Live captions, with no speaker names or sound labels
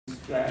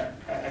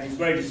he's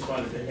very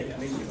disappointed that he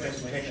missed your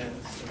presentation.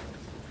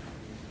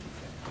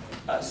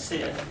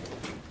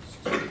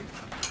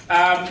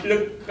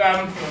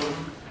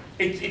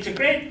 It's a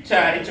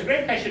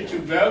great pleasure to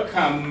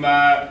welcome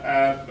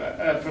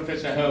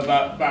Professor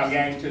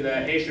Baogang to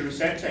the Asia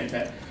Research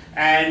Centre.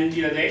 And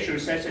the Asia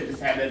Research Centre has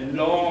had a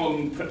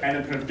long and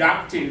a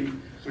productive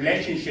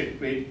relationship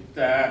with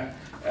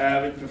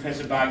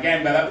Professor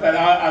Baogang. But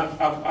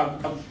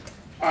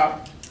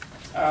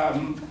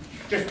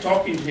just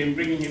talking to him,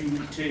 bringing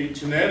him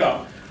to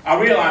Murdoch, I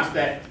realised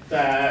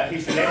that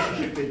his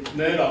relationship with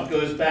Murdoch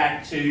goes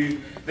back to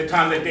the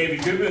time that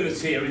David Goodwin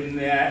was here in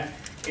the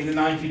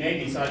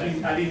 1980s.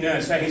 I didn't know.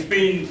 So he's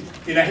been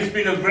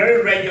a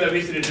very regular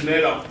visitor to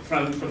Murdoch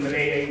from the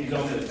late 80s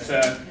onwards.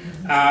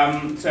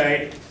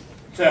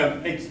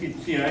 So it's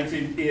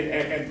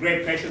a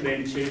great pleasure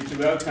then to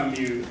welcome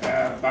you,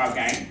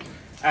 Baogang.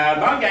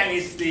 Baogang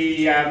is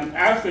the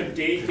Alfred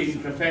Deakin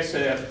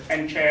Professor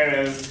and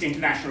Chair of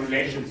International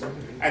Relations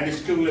at the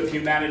School of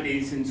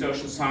Humanities and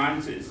Social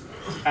Sciences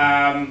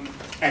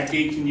at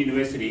Deakin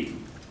University.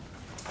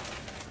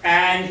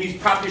 And he's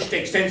published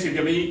extensively.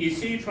 I mean, you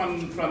see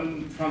from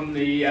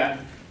the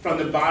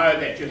bio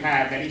that you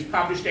have that he's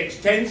published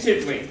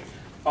extensively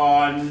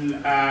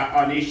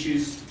on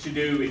issues to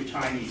do with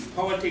Chinese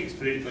politics,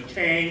 political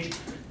change,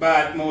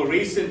 but more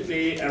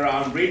recently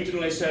around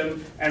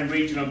regionalism and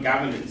regional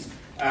governance.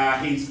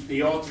 He's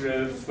the author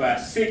of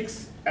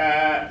 6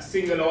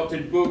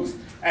 single-authored books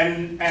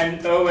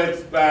and over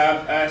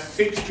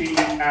 60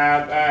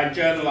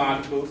 journal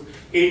articles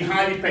in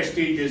highly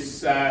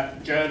prestigious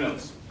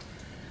journals.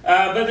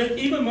 But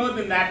even more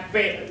than that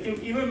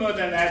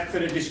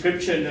sort of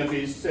description of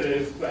his sort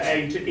of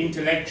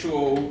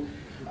intellectual,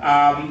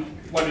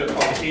 what do you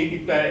call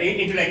it,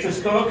 intellectual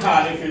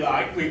scorecard, if you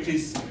like, which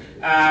is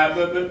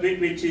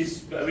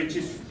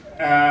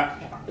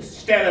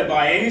stellar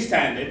by any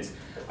standards.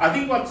 I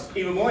think what's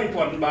even more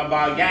important about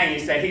Baogang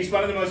is that he's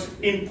one of the most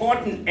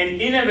important and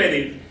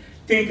innovative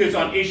thinkers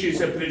on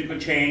issues of political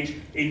change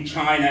in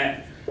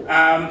China.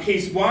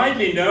 He's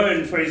widely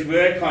known for his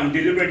work on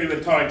deliberative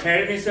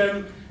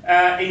authoritarianism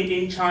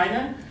in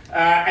China,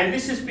 and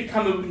this has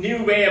become a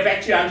new way of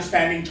actually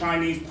understanding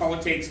Chinese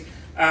politics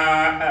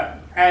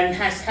and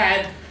has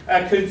had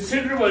a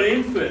considerable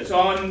influence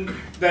on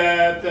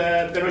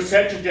the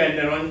research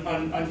agenda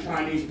on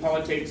Chinese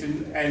politics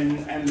and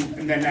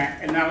then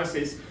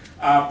analysis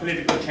of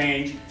political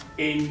change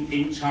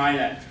in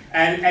China.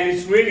 And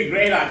it's really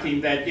great, I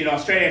think, that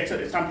Australia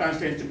sometimes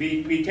tends to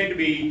be, we tend to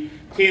be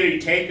theory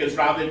takers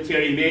rather than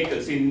theory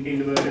makers in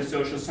the world of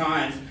social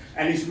science.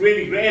 And it's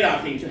really great, I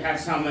think, to have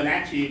someone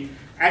actually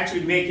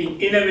making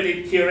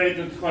innovative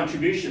theoretical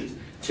contributions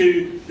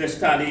to the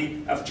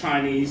study of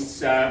Chinese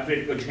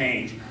political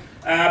change.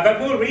 But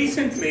more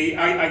recently,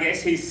 I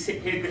guess there's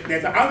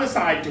the other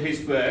side to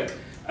his work,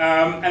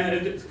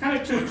 and it's kind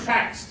of 2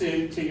 tracks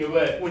to your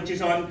work, which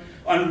is on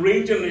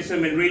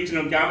regionalism and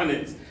regional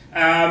governance,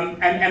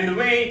 and the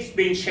way it's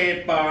been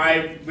shaped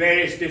by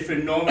various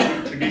different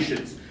normative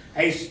traditions.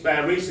 He's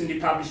recently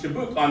published a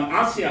book on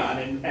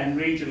ASEAN and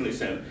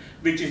regionalism,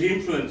 which is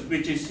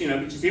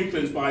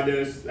influenced by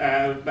those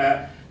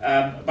by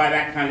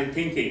that kind of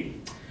thinking.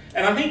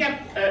 And I think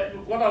that,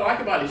 what I like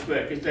about his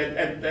work is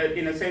that,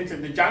 in a sense,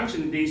 at the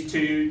junction of these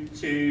two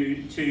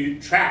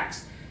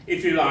tracks,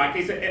 if you like,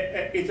 it's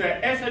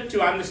an effort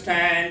to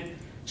understand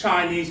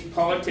Chinese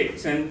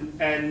politics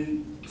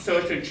and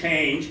social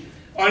change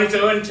on its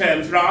own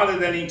terms rather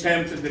than in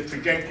terms of the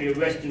trajectory of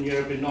Western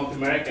Europe and North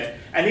America.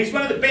 And he's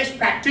one of the best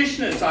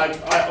practitioners,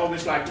 I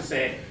always like to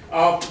say,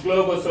 of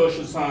global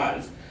social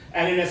science,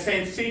 and in a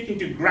sense seeking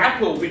to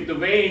grapple with the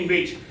way in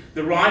which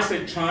the rise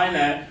of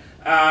China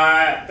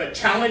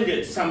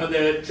challenges some of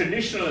the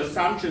traditional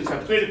assumptions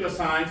of political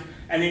science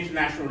and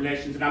international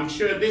relations. And I'm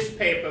sure this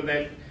paper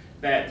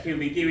that he'll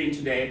be giving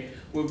today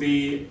will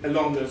be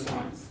along those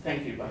lines.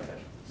 Thank you, Professor.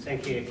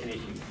 Thank you,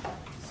 Kenichi.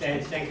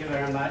 Thank you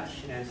very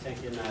much, and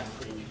thank you, Nas,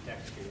 for the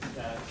introduction.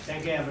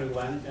 Thank you,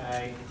 everyone.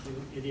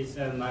 It is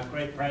my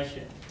great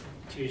pleasure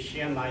to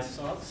share my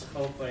thoughts.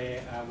 Hopefully,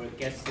 I will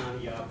get some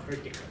of your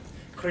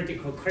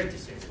critical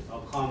criticism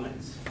or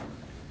comments.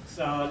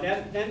 So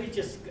let me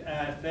just,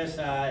 first,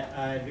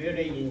 I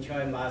really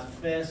enjoyed my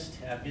first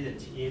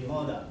visit in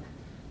Murdoch.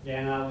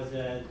 Then I was,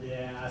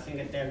 I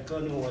think David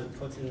Goodwin was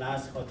put in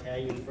last hotel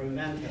in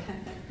Fremantle.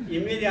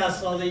 Immediately I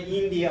saw the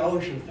Indian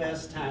Ocean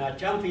first time. I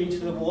jumped into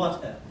the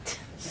water.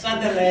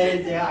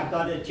 Suddenly there I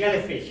got a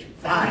jellyfish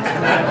flying to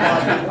my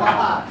body.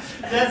 Wow,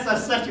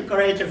 that's such a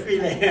great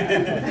feeling.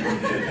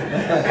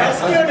 I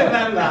still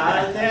remember,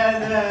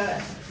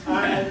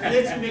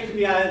 this makes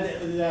me,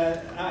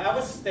 I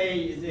would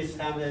stay this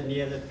time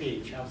near the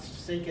beach. I was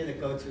thinking to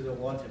go to the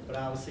water, but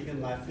I was thinking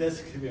my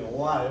first could be,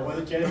 wow, what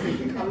a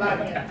jellyfish come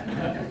back.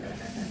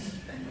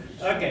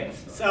 Okay,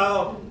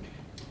 so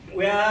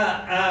we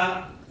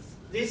are,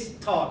 this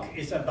talk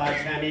is about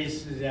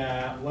Chinese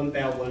One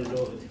Belt, One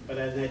Road, but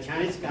the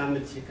Chinese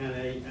government kind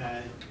of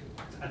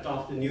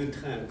adopt a new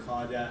term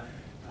called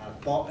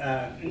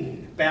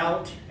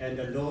Belt and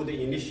Road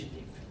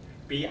Initiative.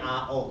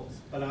 BROs,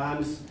 but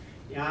I'm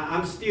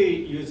still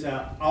using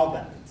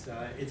Albert. So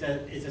it's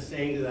a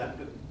saying that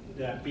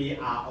the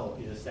BRO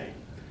is the same.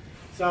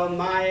 So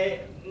my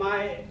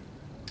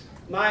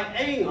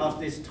aim of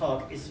this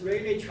talk is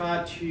really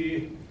try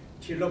to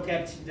look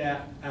at the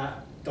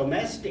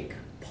domestic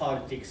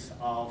politics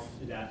of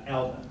the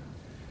Elbe.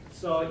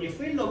 So if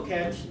we look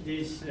at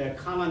this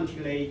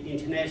currently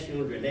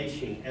international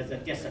relation as a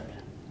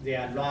discipline, they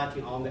are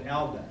writing on the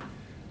Elbe.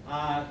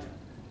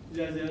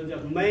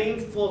 The main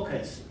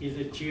focus is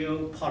the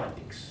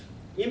geopolitics.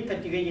 In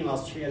particular in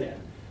Australia,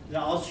 the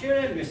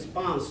Australian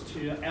response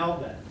to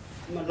Elbe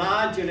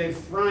largely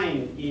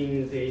framed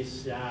in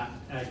this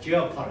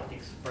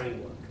geopolitics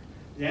framework.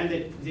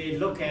 Then they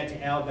look at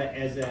Elbe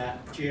as a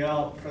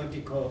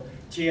geopolitical,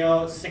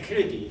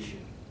 geosecurity issue.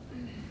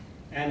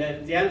 And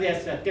then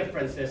there's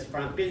differences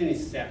from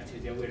business sector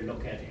that we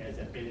look at as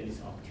a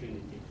business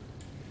opportunity.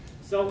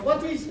 So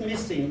what is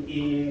missing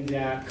in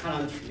the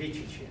current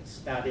literature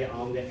study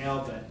on the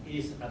Elbe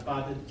is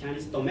about the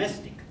Chinese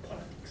domestic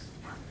politics.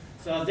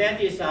 So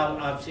that is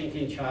our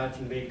thinking, try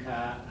to make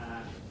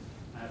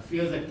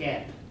fill the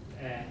gap,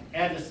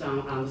 add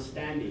some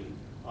understanding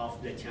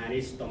of the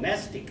Chinese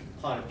domestic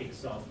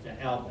politics of the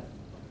Elbe.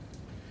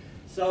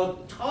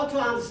 So how to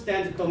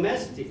understand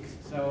domestic?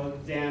 So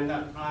then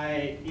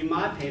in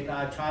my paper,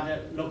 I try to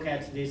look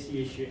at this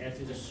issue at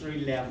the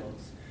three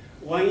levels.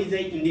 One is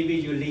the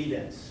individual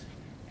leaders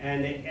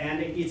and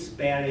its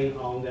bearing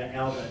on the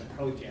Elbe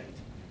project,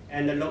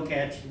 and look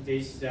at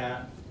these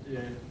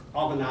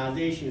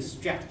organization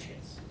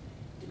structures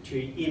to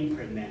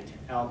implement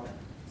Elbe.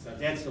 So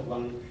that's the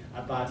one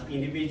about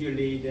individual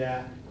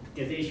leader,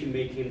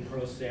 decision-making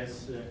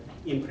process,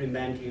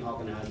 implementing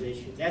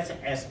organization. That's an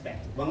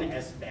aspect, one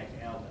aspect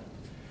of Elbe.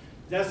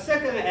 The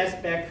second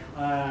aspect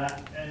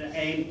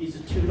aim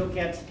is to look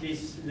at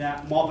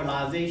the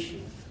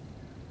mobilization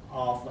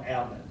of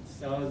Elbe.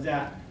 So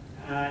the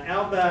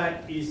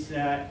Elbe is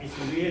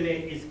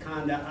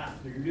kind of a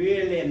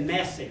really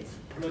massive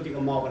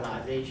political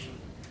mobilization.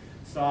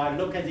 So I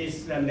look at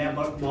this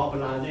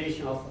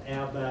mobilization of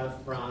Elbe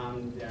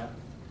from the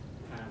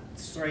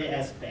three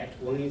aspects.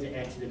 One is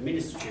at the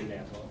ministerial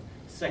level,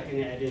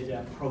 second at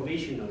the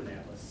provincial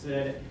level,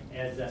 third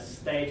at the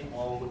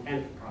state-owned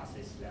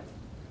enterprises level.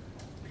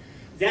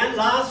 Then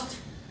last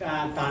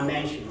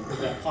dimension of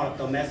the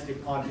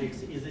domestic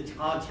politics is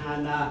how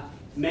China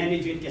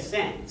manages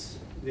dissents.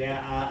 There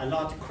are a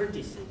lot of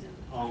criticism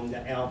on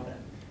the Elbe.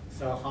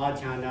 So how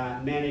China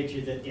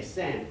manages the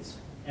dissents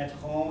at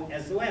home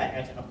as well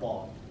as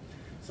abroad.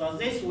 So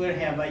this will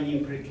have an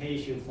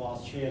implication for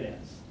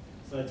Australians.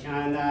 So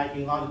China,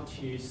 in order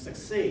to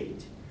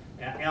succeed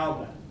at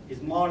Elbe,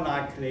 is more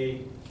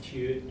likely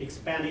to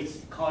expand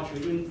its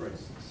cultural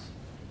influences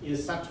in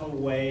such a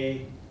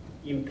way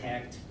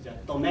impact the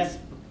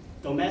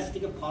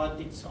domestic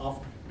politics of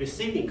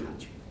receiving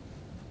country.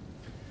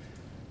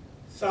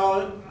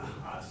 So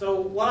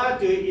what I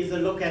do is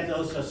look at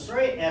those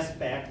three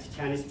aspects,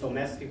 Chinese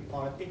domestic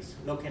politics,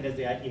 look at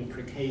their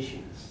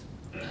implications.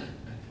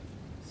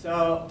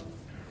 So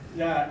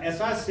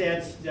as I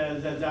said,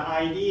 the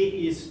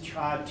idea is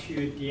try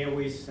to deal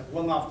with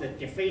one of the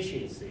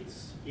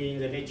deficiencies in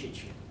the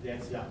literature.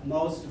 That's the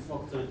most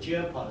focused on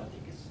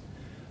geopolitics.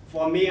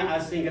 For me, I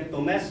think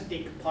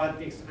domestic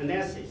politics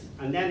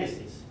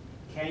analysis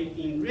can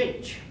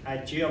enrich a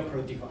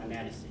geopolitical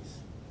analysis.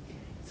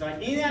 So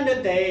in the end of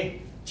the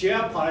day,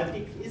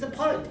 geopolitics is a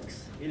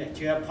politics.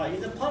 Geopolitics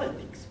is a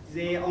politics.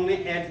 They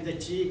only add the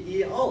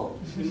GEO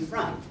in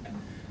front.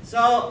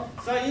 So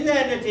in the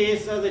end of the day,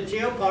 so the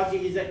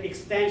geopolitics is an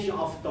extension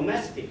of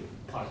domestic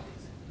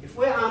politics. If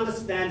we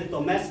understand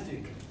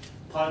domestic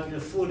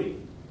politics fully,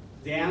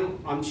 then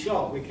I'm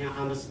sure we can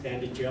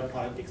understand the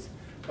geopolitics.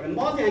 But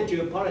more than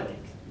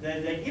geopolitics,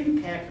 the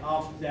impact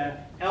of the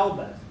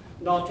Elbe,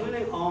 not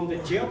only on the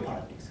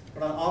geopolitics,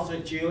 but also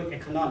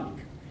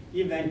geo-economic,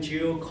 even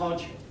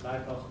geoculture,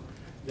 like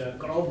the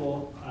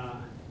global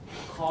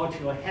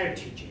cultural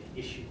heritage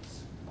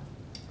issues.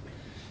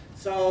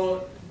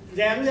 So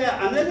then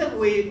another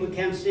way we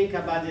can think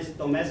about this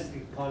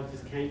domestic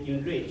politics can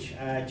enrich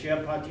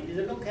geopolitics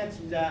is look at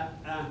the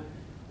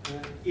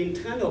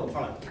internal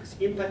politics,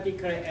 in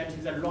particular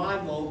at the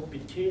rival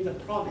between the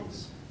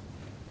province.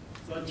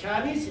 So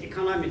Chinese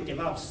economy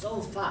developed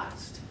so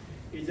fast.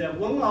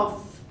 One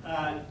of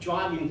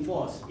driving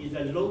force is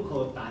the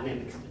local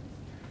dynamics.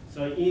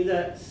 So in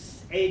the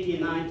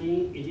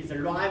 1819, it is a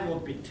rival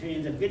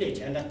between the village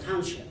and the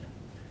township.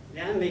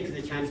 That makes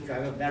the Chinese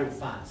travel very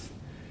fast.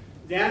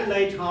 Then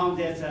later on,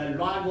 there's a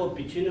rival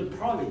between the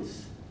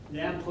province.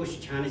 Then push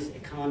Chinese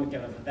economic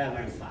development very,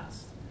 very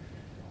fast.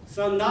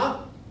 So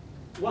now,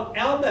 what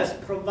Elbes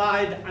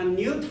provide a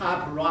new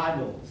type of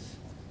rivals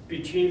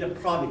between the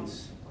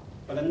province,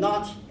 but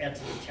not at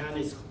the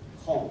Chinese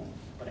home,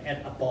 but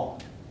at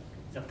abroad.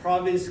 The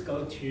province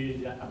go to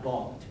the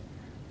abroad.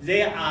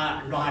 They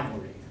are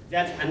rivalry.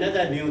 That's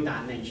another new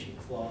dimension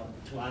for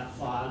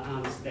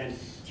understand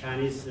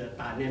Chinese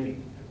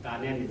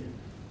dynamism.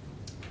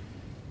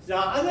 The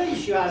other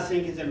issue I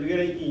think is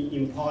really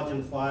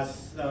important for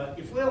us. So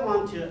if we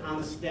want to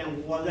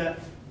understand whether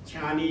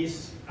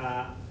Chinese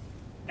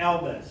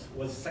efforts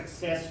was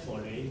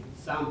successfully,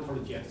 some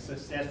projects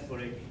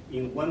successfully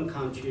in one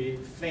country,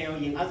 fail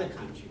in other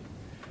countries,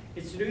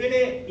 it's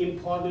really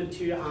important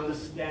to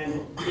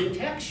understand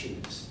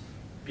interactions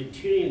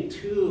between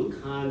two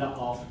kinds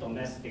of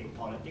domestic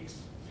politics.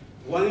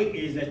 One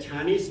is the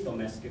Chinese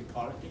domestic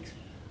politics.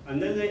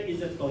 Another is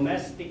the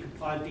domestic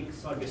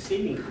politics of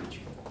receiving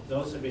country,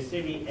 those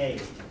receiving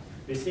aid,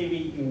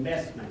 receiving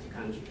investment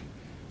country.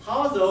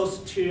 How those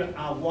two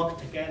work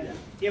together.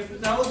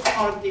 If those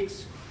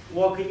politics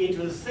work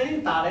into the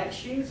same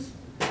directions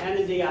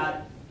and they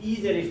are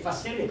easily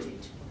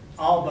facilitate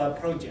our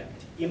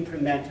project,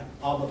 implement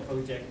our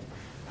project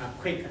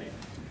quickly.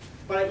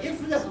 But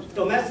if the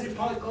domestic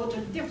politics go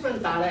to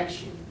different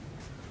direction,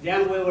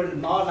 then we will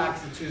more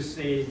likely to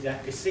see the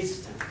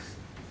resistance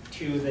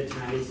to the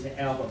Chinese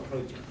ELBA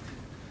project.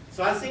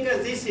 So I think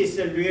this is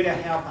really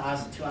help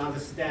us to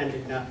understand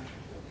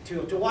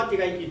to what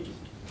degree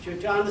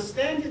to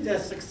understand the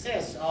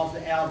success of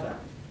the ELBA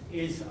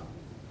is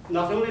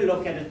not only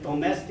look at the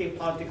domestic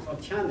politics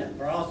of China,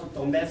 but also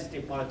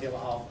domestic politics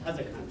of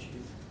other countries.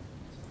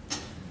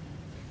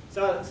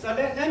 So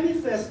let me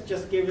first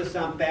just give you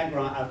some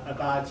background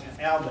about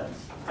ELBA.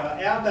 So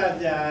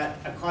ELBA,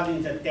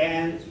 according to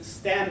Dan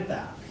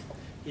Stamberg,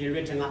 he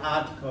written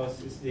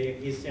articles.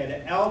 He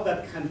said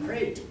ELBA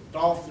complete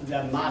of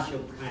the Marshall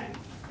Plan.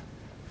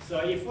 So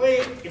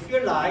if you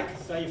like,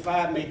 so if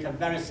I make a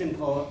very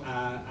simple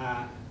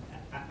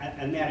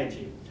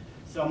analogy,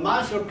 so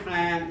Marshall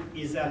Plan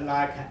is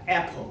like an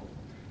apple.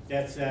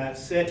 That's a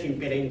 $13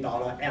 billion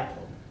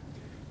apple.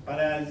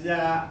 But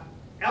the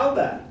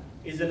ELBA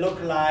is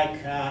look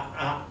like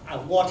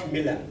a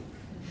watermelon.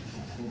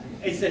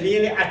 It's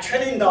really $1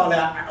 trillion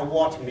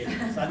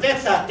watermelon. So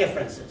that's our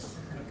differences.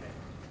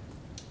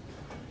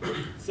 Okay.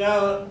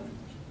 So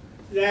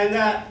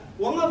then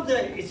one of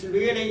the it's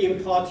really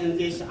important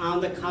is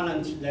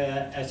undercurrent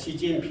Xi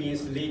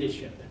Jinping's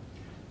leadership.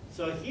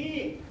 So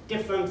he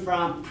different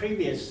from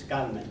previous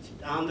government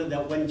under the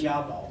Wen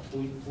Jiabao,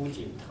 Hu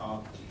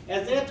Jintao.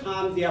 At that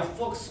time, they are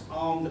focused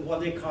on what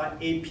they call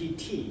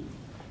APT.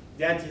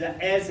 That's the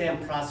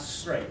ASEAN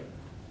plus 3.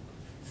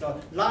 So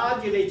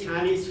largely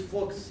Chinese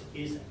focus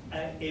is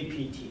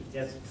APT.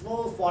 That's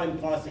full foreign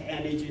policy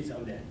energies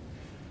on that.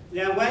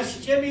 Then when Xi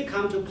Jinping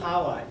come to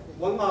power,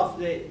 one of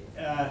the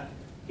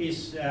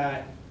his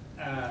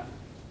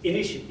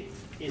initiative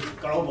is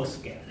global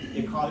scale.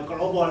 They call it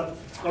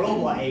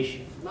global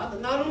Asia. Not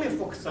only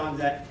focus on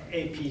the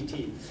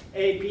APT.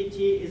 APT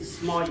is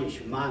small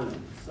issue, minor.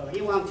 So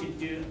he wants to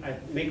do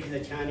make the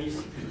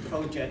Chinese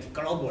project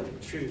globally,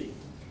 truly.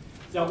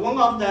 So one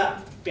of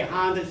the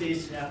behind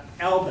this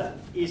ELBA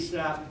is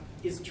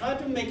try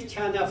to make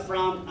China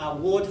from a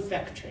wood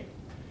factory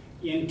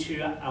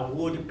into a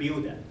wood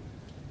builder.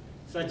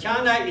 So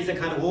China is a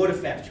kind of wood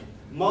factory.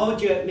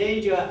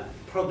 Major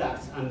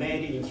products are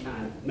made in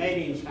China.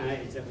 Made in China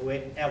is the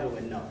way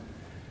everyone knows.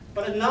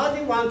 But now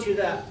they want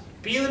to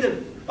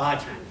build by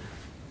China.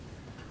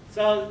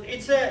 So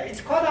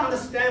it's quite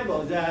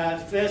understandable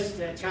that first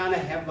China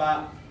have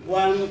a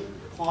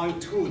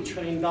 $1.2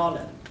 trillion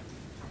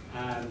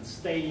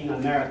stay in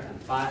America,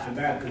 buy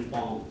American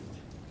bond,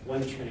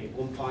 1 trillion,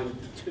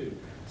 1.2.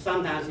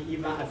 Sometimes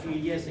even a few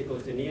years ago,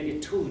 it's nearly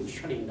 $2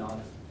 trillion.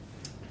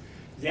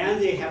 Then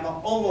they have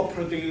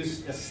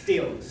overproduced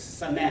steel,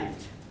 cement,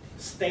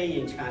 stay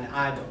in China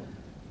idle.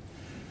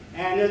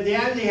 And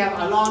then they have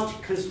a lot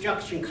of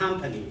construction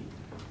company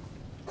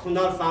could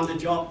not find a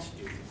job to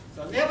do.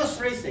 So they have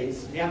three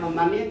things. They have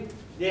money,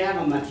 they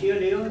have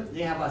material,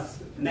 they have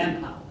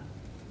manpower.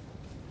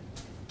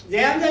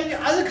 Then the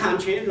other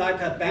countries like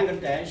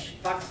Bangladesh,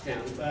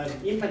 Pakistan,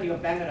 in particular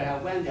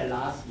Bangladesh, when they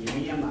lost in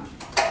Myanmar,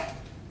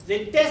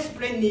 they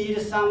desperately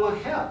need someone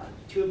help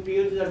to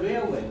build the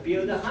railway,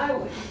 build the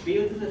highway,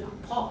 build the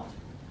port.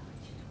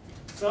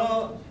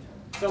 So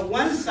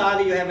one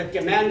side you have a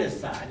demand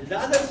side, the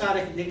other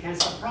side they can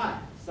supply.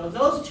 So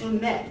those two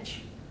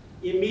match.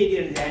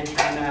 Immediately then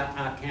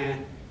China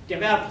can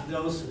develop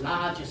those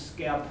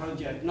large-scale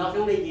projects, not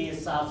only in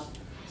South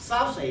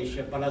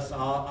Asia, but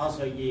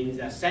also in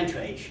the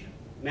Central Asia,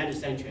 mainly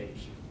Central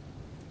Asia.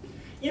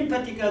 In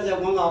particular,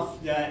 one of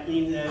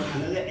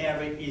another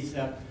area is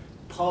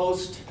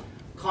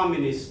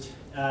post-communist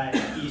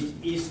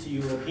East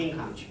European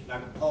countries,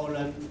 like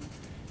Poland,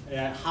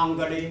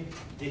 Hungary.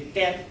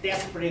 They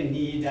desperately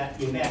need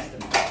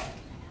investment.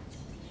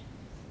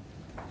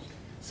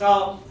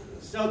 So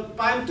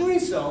by doing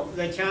so,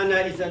 the China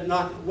is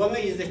not, one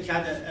is the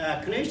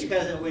China,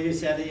 clinically, when you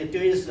said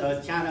doing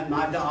so, China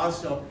might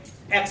also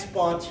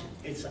export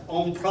its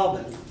own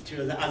problem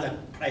to the other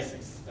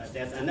places. But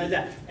that's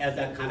another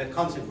other kind of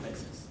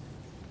consequences.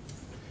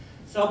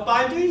 So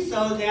by doing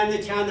so,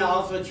 then China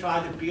also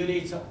tried to build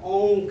its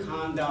own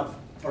kind of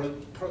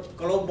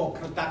global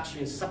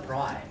production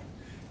supply,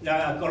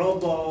 the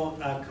global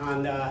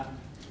kind of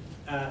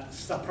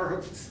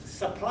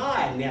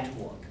supply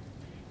network.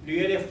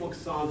 really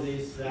focus on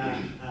this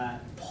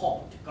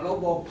port,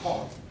 global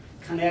port,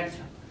 connect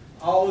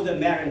all the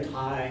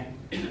maritime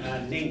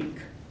link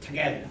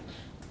together.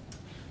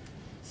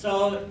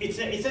 So it's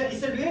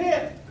a really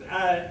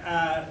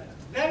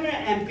very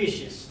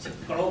ambitious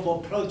global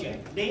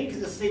project. Link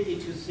the city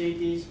to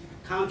cities,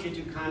 country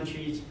to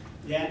countries,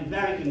 then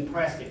very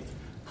impressive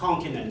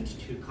continent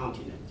to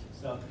continent.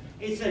 So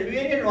it's a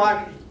really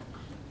large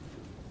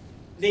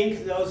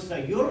link those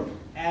Europe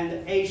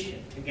and Asia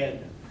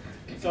together.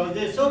 So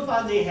so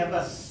far they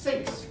have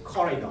 6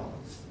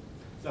 corridors.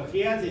 So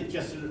here they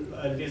just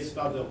list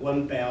out the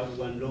one belt,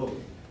 one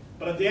road.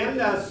 But then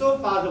so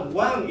far the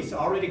one is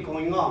already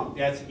going on.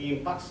 That's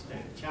in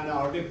Pakistan. China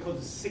already put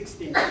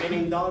 $16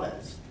 billion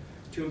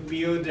to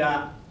build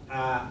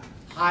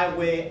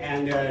highway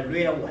and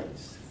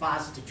railways,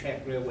 fast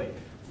track railway,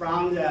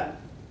 from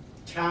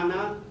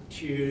China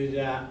to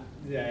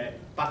the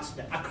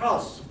Pakistan,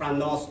 across from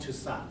north to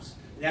south,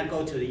 then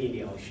go to the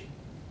Indian Ocean.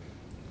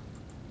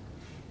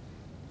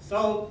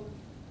 So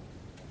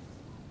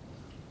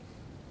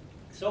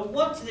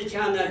what the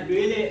China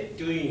really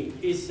doing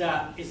is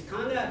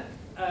kind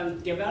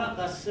of develop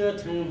a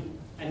certain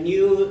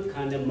new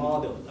kind of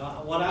model,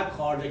 what I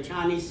call the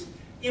Chinese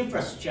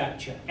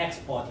infrastructure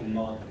exporting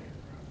model.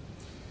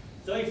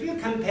 So if you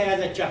compare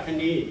the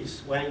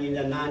Japanese when in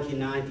the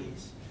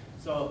 1990s,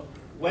 so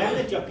when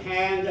the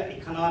Japan the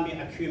economy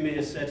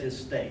accumulated a certain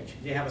stage,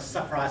 they have a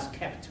surplus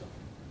capital,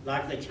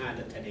 like the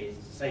China today is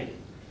the same.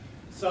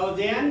 So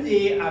then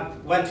they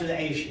went to the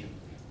Asia,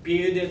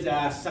 built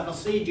the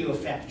subsidiary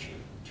factory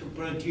to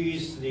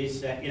produce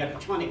these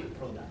electronic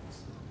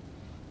products.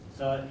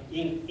 So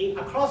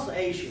across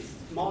Asia,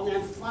 more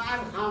than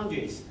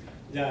 500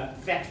 the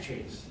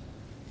factories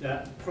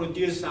that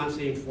produce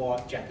something for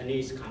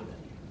Japanese company.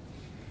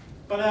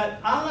 But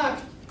unlike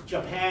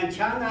Japan,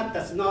 China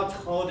does not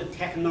hold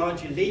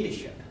technology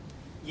leadership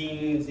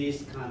in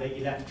this kind of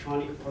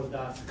electronic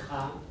products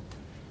car.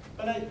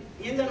 But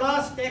in the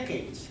last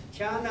decades,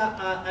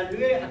 China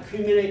really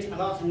accumulated a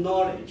lot of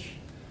knowledge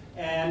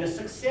and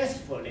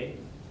successfully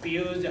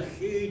built a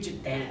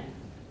huge dam,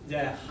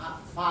 the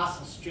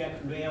fast track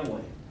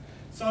railway.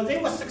 So they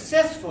were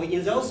successful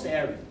in those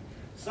areas.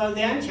 So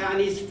then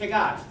Chinese figured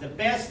out the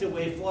best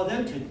way for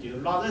them to do,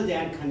 rather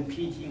than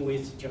competing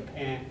with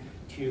Japan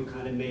to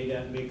kind of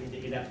make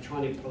the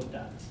electronic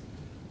products.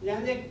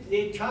 Then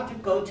they try to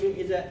go to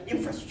the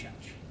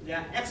infrastructure. They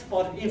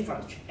export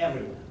infrastructure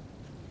everywhere.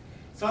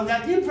 So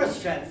that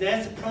infrastructure,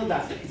 that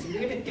product is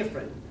really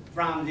different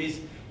from this.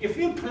 If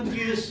you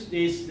produce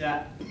these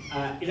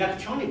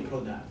electronic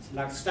products,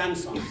 like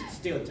Samsung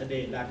still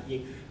today, like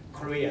in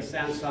Korea,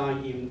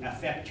 Samsung in a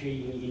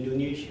factory in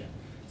Indonesia.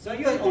 So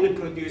you only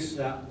produce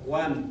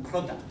one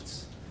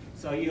product.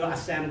 So you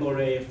assemble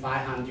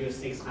 500,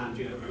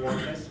 600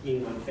 workers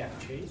in one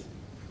factory.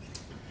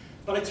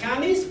 But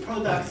Chinese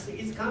products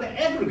is kind of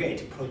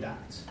aggregate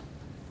products.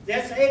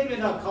 That's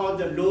aggregate called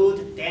the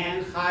road,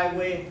 dam,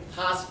 highway,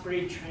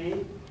 high-speed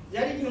train.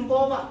 That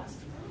involve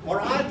a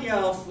variety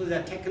of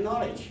the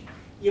technology.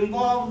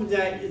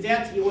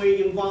 That will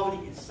involve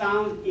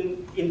some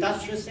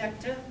industrial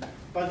sector,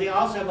 but they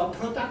also have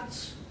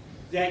products,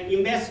 the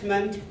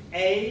investment,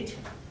 aid,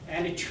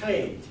 and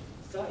trade.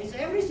 So it's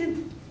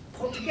everything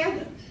put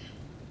together.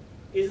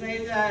 It's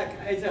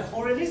a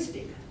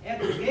holistic,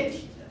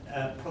 aggregated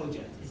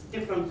project. It's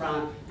different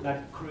from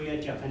like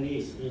Korea,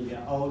 Japanese in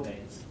the old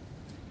days.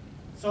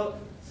 So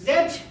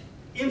that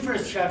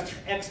infrastructure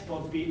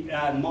export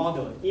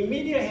model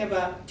immediately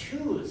have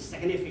 2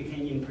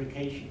 significant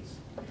implications.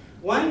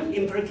 One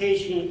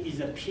implication is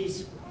a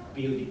peace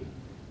building.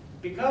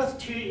 Because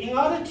in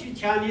order to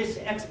Chinese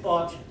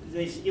export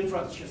this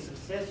infrastructure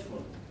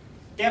successful,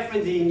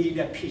 definitely need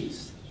a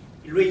peace,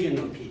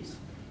 regional peace.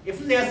 If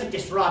there's a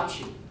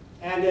disruption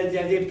and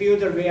they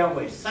build a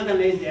railway,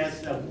 suddenly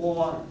there's a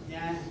war,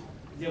 then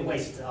they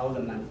waste all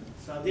the money.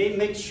 So they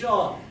make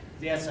sure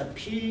there's a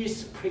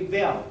peace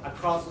prevail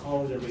across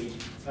all the region.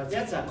 So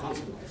that's the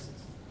consequences.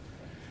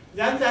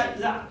 Then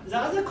the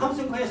other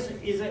consequence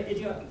is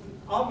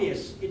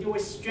obvious. It will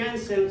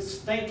strengthen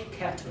state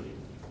capitalism.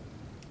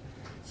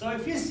 So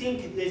if you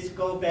think this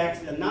go back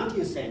to the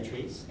 19th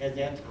centuries at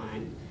that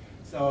time,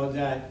 so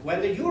that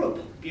when the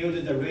Europe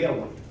built the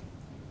railway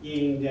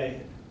in the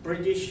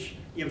British,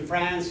 in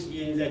France,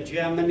 in the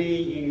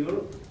Germany, in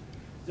Europe,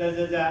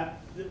 the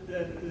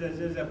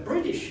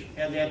British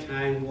at that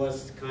time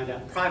was kind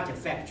of private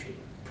factory,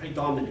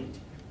 predominant,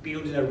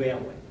 built the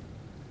railway,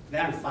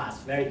 very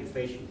fast, very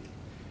efficient.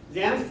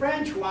 Then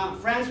France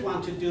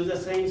want to do the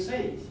same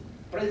thing,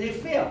 but they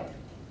failed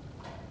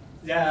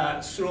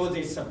through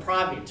these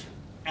private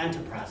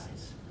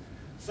enterprises.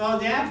 So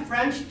then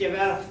French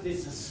developed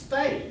this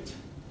state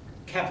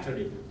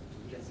capitalism,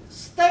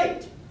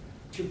 state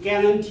to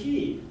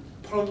guarantee,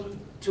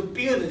 to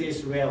build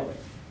this railway.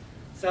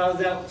 So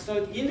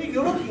in the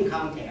European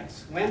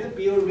context, when they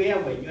build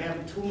railway, you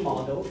have 2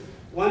 models.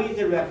 One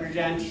is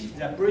represent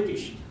the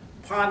British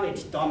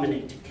private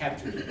dominant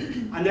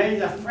capitalism, and then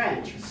the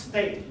French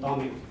state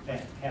dominant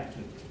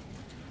capitalism.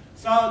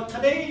 So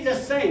today the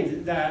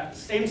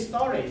same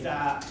story,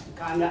 the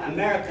kind of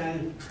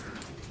American,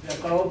 the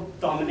global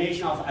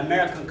domination of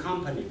American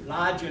company,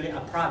 largely a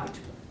private.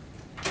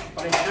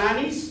 But the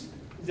Chinese,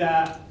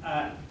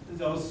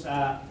 those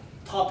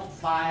top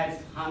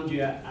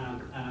 500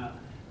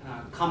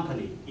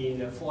 company in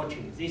the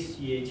fortune this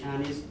year,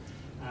 Chinese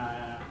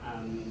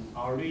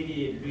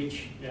already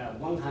reached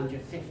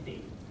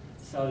 150.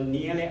 So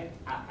nearly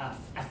a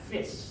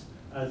fifth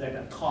of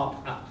the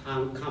top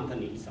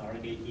companies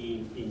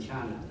already in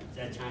China,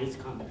 the Chinese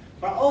company.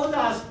 But all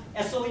those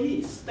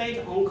SOE,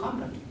 state-owned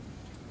company.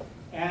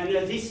 And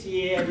this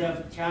year,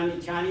 the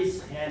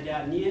Chinese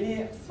had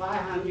nearly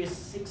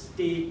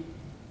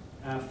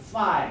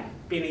 565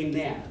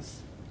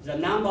 billionaires. The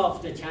number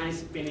of the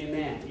Chinese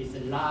billionaires is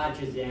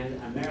larger than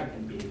the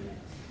American billionaires.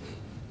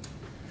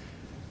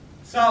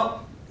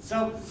 So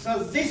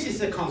this is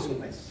the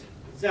consequence.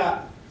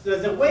 The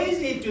way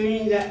they're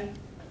doing the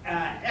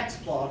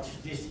export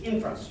this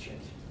infrastructure,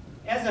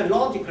 as a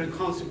logical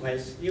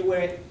consequence, in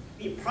the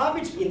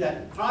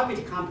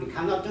private company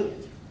cannot do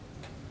it.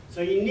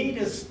 So you need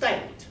a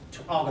state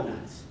to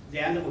organize.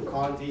 Then we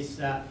call this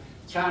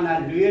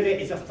China really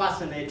is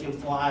fascinating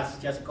for us.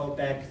 Just go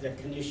back to the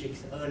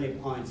Kanishik's early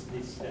points,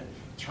 this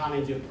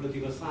challenge of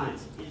political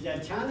science. Is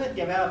that China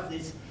developed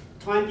this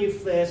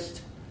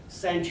 21st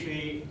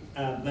century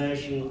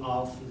version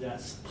of the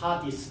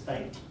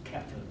party-state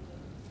capitalism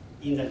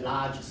in the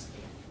large scale.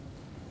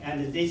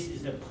 And this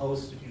is a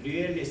post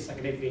really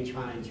significant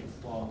challenge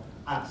for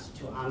us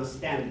to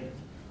understand it.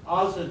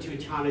 Also to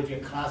challenge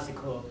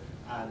classical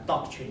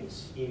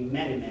doctrines in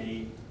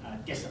many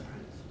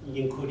disciplines,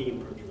 including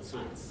political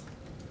science.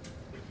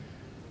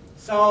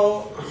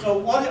 So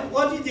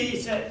what is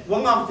this?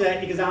 One of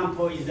the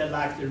examples is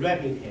like the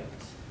Ravenhill.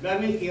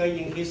 Ravenhill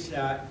in his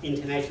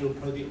international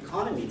political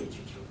economy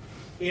literature,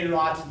 he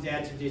wrote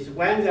that this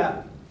when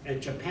the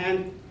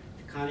Japan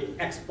kind of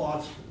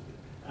export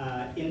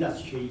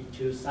industry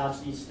to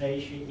Southeast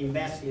Asia,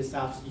 invest in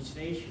Southeast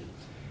Asia,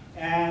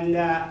 and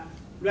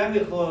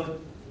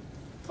Ravenhill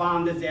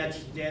found that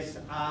there's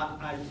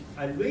a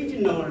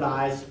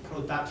regionalized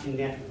production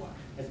network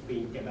has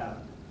been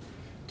developed.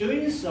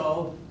 Doing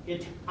so,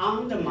 it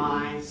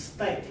undermines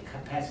state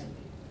capacity.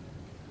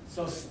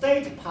 So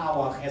state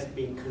power has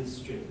been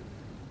constrained.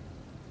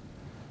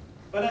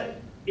 But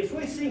if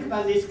we think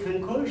about this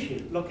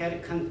conclusion, look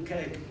at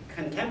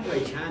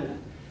contemporary China.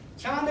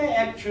 China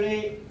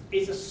actually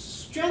is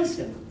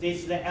strengthening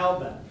this the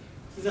elbow.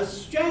 The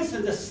strength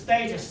of the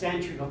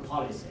state-centric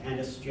policy and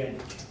the strategy.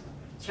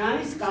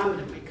 Chinese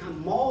government become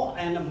more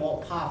and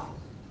more powerful.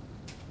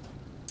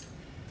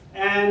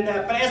 And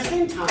but at the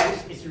same time,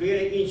 it's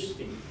really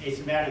interesting. It's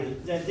very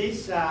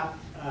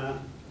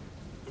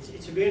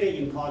it's really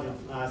important,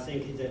 I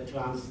think, to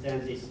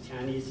understand this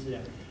Chinese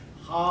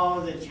how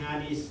the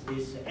Chinese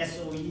this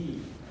SOE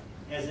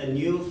as a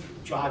new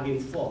driving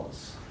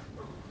force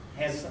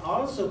has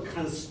also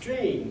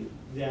constrained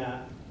the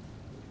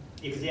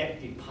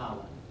executive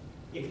power.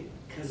 It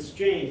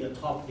constrained the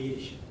top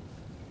leadership.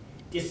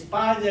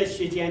 Despite the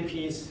Xi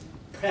Jinping's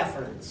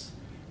preference,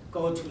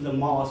 go to the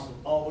mosque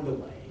all the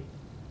way.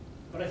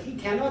 But he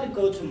cannot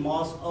go to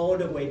mosque all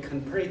the way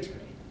completely.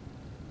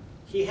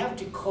 He has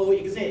to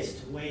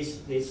coexist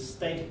with this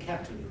state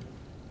capitalism.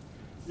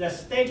 The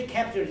state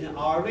capitalism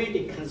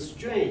already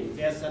constrained.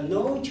 There's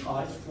no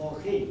choice for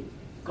him.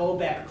 Go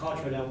back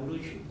cultural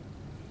revolution.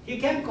 He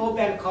can go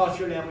back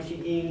cultural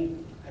revolution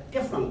in a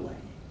different way,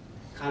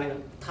 kind of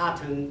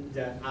tighten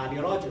the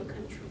ideological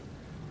control.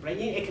 But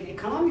in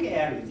economic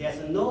area,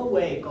 there's no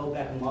way go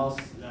back most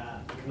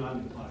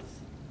economic policy.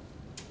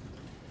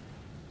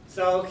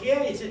 So here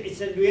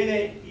it's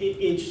really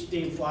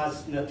interesting for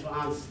us to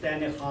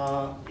understand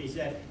how is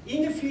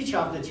in the future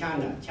of the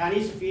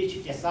Chinese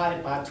future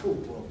decided by two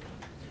groups.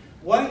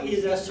 One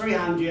is the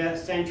 300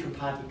 Central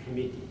Party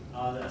Committee,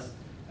 or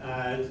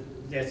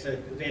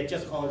they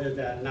just called it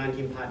the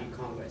 19-party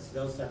Congress.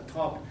 Those are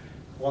top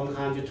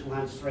 100,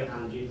 200,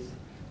 300.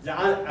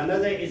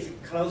 Another is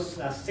close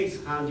to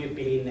 600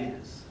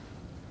 billionaires.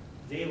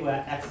 They will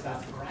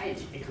exercise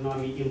great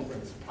economic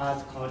influence,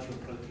 plus cultural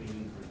political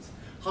influence.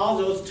 How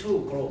those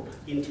two groups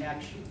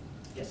interaction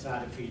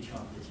decide the future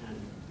of the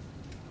China.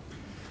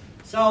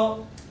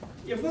 So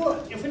if we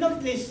look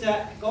at this,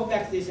 go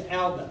back to this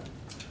ALBA.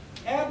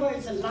 ALBA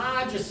is a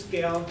large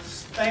scale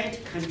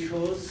state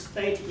control,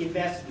 state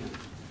investment.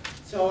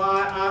 So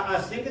I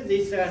think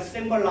this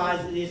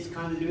symbolizes this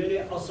kind of really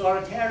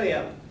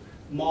authoritarian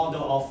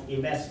model of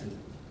investment.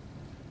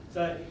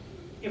 So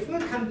if we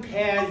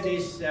compare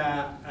this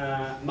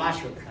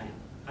Marshall Plan,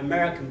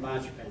 American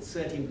Marshall Plan,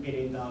 $13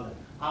 billion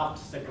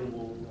after Second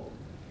World War.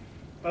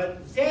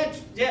 But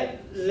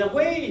the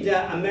way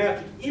the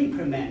Americans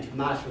implement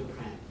Marshall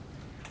Plan,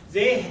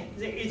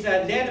 it's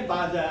led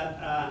by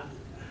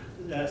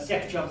the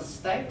Secretary of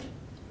State,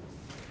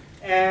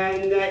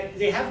 and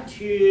they have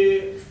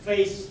to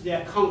face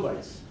the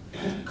Congress.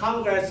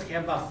 Congress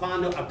have a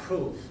final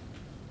approval.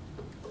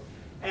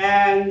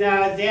 And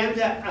then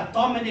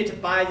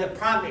dominated by the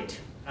private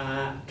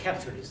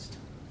capitalists.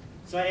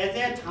 So at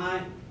that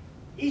time,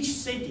 each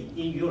city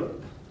in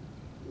Europe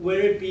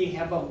will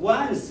have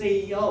one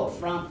CEO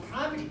from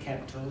private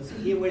capitals.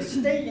 He will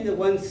stay in the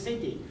one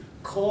city,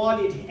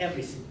 coordinate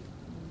everything.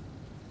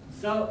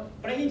 So,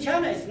 but in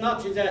China, it's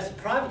not just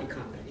private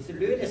company, it's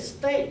really a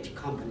state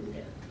company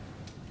there.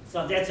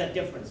 So that's a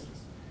difference.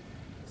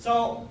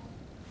 So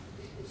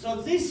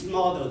this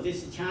model,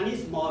 this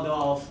Chinese model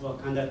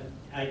of kind of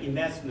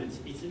investments,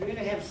 it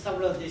really have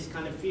several of these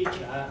kind of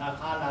features. I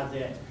highlight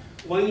that.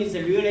 One is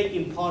the really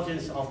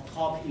importance of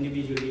top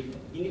individually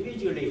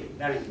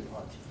very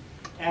important.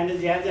 And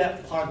the other,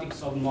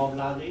 politics of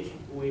mobilization.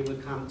 We will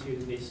come to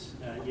this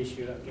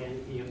issue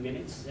again in a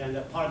minute. And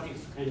the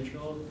politics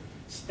control,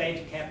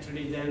 state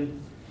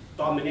capitalism,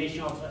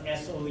 domination of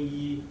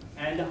SOE,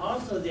 and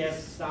also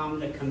there's some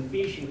the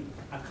confusion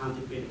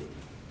accountability.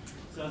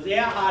 So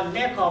there are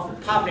lack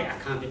of public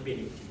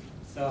accountability.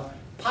 So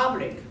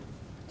public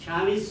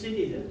Chinese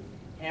citizens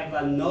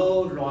have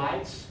no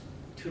rights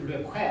to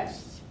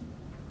request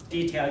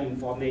detailed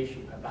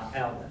information about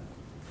elder.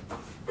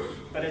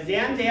 But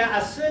then there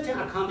are certain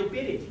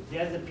accountability.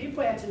 There's the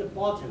people at the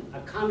bottom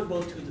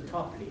accountable to the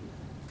top leader.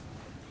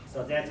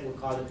 So that's what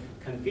we call it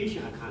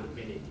confusion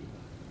accountability.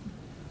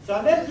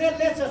 So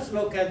let's just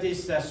look at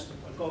this,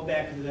 go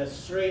back to the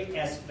three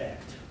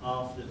aspects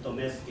of the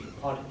domestic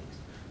politics.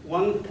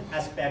 One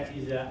aspect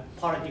is the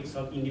politics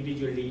of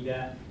individual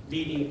leader,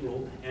 leading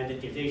group, and the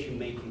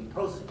decision-making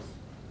process.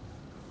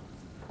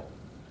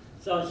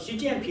 So Xi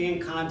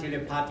Jinping currently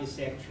party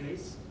secretary.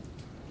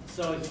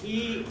 So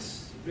he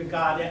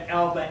regarded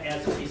Albert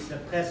as his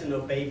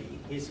personal baby,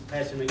 his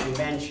personal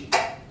invention.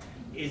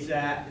 It's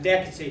a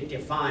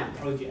legacy-defined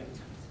project.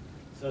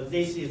 So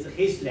this is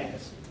his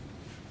legacy.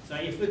 So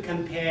if we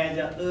compare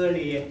the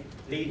early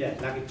leader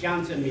like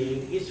Jiang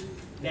Zemin, his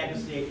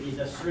legacy is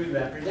a three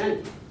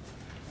representative.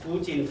 Hu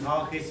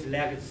Jintao, his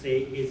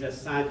legacy is a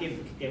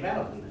scientific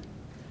development.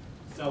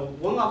 So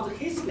one of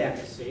his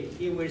legacy,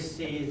 he will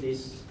see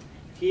this,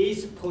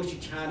 he's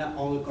pushed China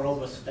on the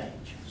global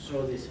stage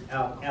through this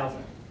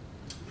effort.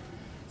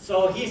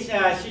 So Xi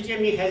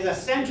Jinping has a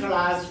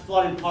centralized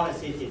foreign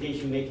policy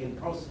decision-making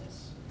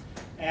process.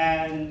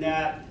 And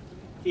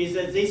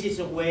this is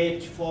a way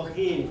for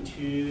him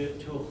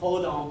to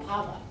hold on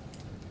power.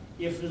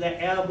 If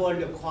the elbow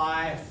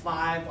requires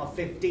 5 or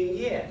 15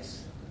 years,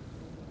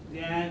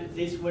 then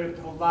this will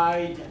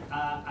provide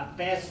a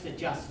best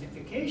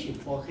justification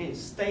for him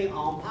staying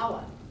on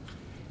power.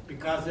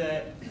 Because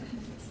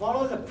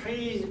follow the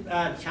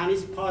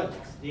pre-Chinese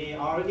politics, they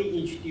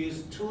already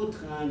introduced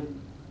two-term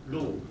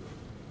rule.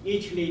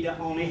 Each leader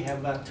only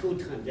have 2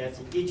 terms, that's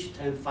each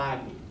term 5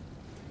 years.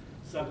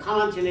 So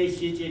currently,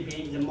 Xi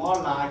Jinping is more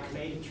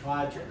likely to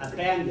try to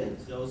abandon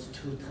those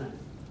 2 terms.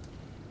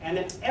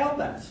 And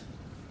Albert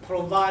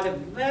provide a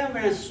very,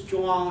 very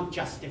strong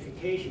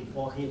justification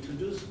for him to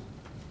do so.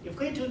 If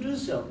he to do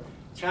so,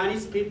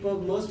 Chinese people,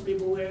 most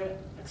people will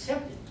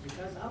accept it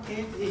because,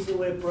 okay, this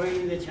will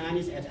bring the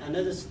Chinese at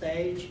another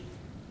stage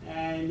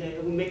and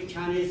it will make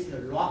Chinese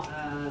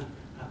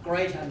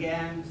great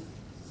again.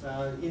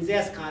 So in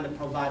this kind of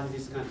provide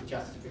this kind of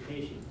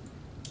justification.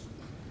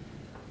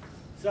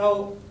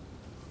 So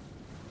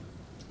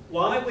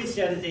why we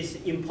said this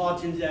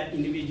important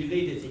individual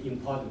leader is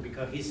important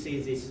because he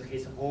sees this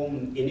his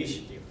own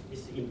initiative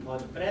is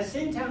important. But at the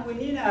same time, we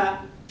need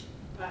a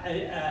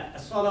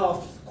sort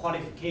of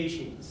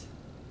qualifications.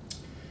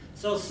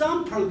 So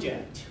some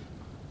project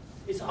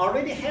it's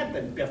already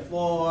happened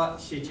before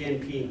Xi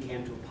Jinping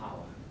came to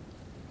power.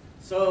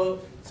 So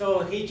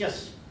he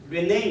just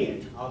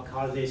renamed it or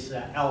call this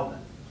Albert.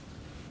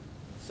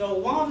 So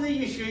one of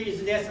the issues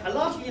is there's a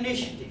lot of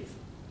initiative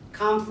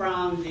come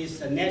from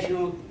this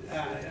national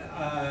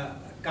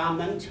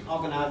government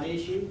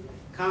organization,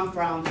 come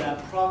from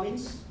the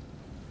province.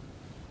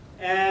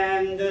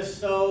 And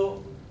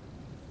so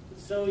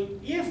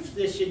if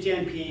the Xi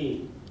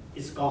Jinping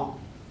is gone,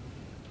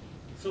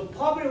 so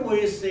probably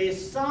we'll see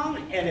some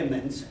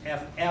elements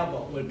of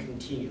Albert will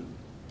continue.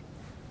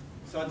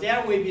 So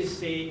there we will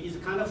see is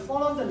kind of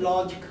follow the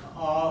logic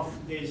of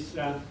this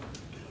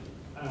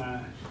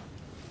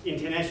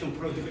international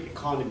political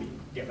economy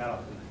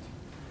development.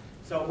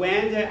 So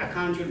when a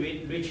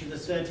country reaches a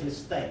certain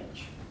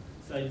stage,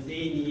 so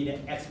they need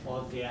to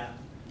export their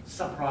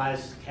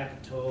supplies,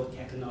 capital,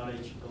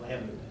 technology, go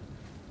everywhere.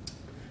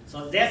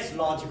 So that's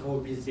logical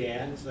will be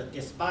there. So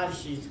despite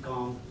she's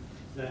gone,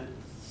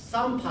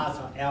 some parts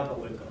of Albert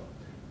will go.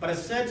 But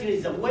certainly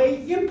the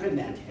way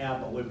implement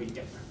Albert will be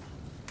different.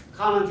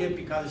 Currently,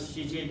 because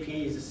Xi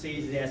Jinping is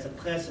sees as a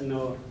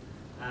personal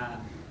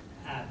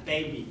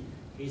baby,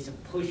 he's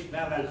pushed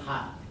very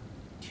hard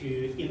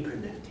to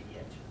implement it.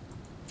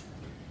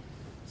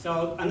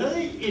 So another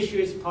issue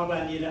is probably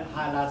I need to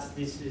highlight.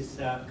 This is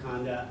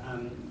kind of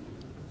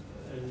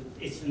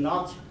it's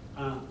not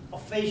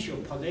official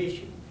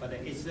position, but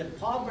it's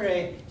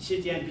probably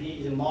Xi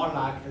Jinping is more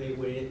likely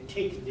will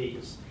take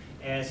this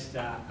as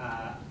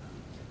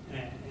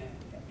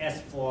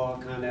for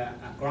kind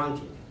of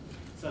granted.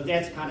 So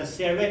that's kind of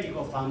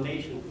theoretical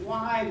foundation.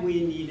 Why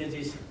we need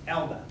this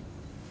Albert?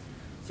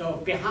 So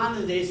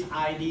behind this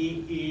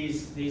idea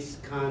is this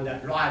kind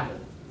of rival,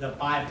 the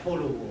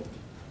bipolar world.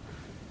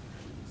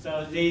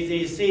 So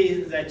they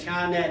see the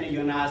China and the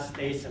United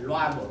States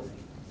rivalry.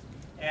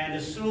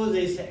 And through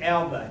this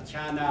elbow,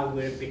 China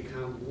will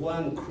become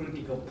one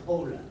critical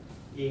polar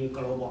in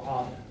global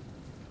order.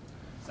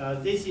 So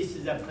this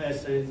is the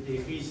person,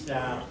 he's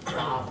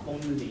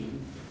Baogang.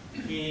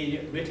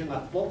 He written a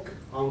book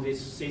on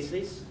this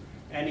thesis,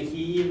 and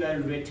he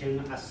even written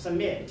a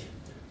summit,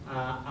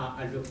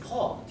 a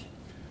report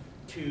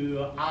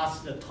to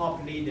ask the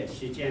top leader,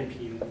 Xi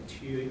Jinping,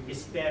 to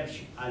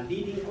establish a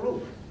leading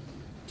group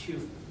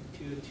to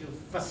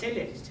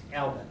facilitate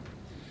Albert,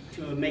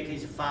 to make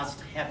it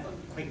fast happen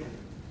quickly.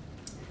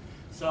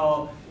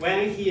 So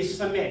when he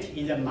submitted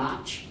in the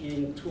March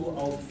in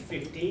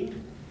 2015,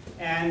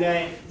 and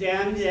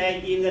then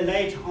in the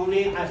late,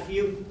 only a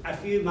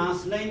few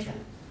months later,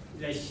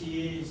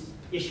 she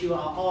issued an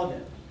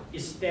order,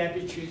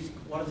 establishes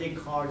what they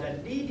call the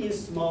leading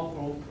small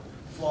group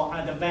for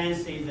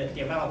advancing the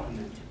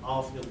development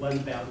of the One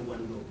Belt,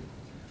 One Road.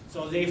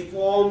 So they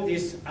form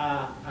this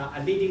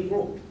a leading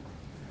group.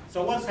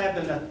 So what's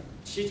happened?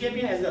 Xi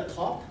Jinping at the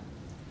top,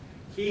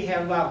 he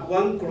have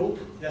one group,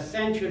 the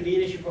Central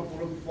Leadership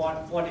Group for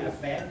Foreign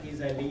Affairs, he's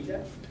a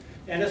leader.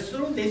 And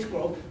through this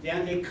group,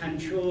 then they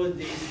control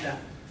this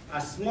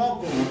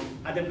small group,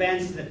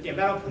 advance the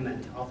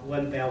development of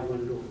One Belt,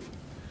 One Road.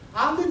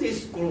 Under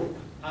this group,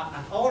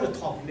 all the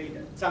top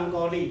leaders, Zhang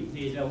Gaoli,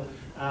 is a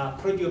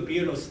Politburo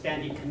Bureau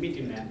Standing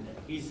Committee member.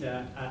 He's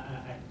a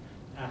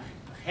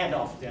head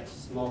of that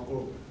small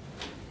group.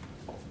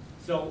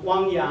 So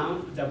Wang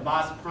Yang, the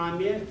vice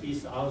premier,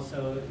 is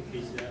also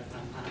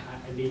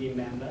a leading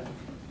member.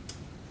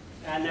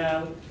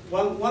 And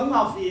one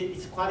of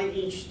it's quite an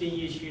interesting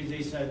issue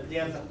is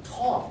there's a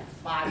top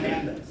 5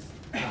 members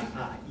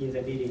in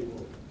the leading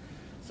group.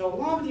 So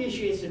one of the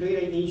issues is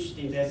really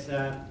interesting. That's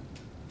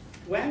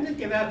when they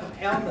develop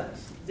Albers,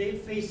 they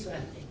face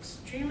an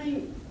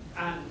extremely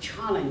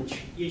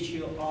challenge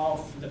issue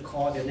of the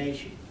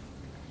coordination.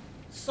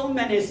 So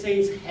many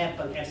things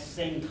happen at the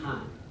same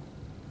time.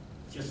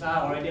 Just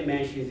I already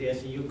mentioned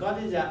this. You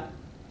got the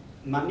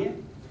money,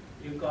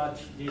 you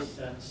got this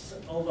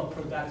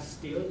overproduct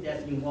steel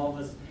that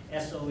involves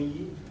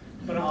SOE,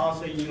 but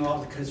also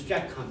involves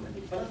construct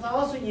company. But it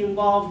also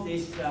involves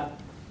this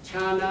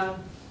China,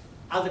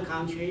 other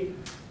country,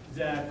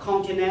 the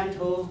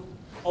continental,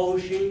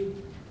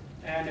 ocean,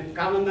 and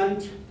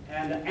government,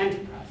 and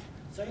enterprise.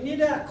 So you need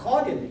to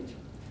coordinate.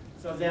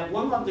 So that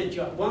one of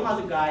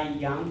the guy,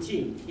 Yang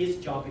Jing, his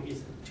job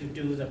is to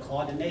do the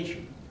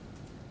coordination.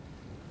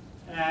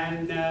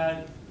 And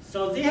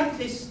so they have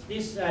this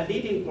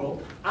leading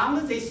group.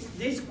 Under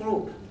this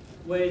group,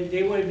 where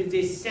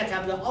they set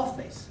up the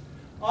office.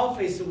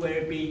 Office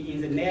will be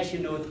in the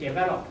National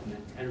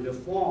Development and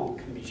Reform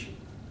Commission.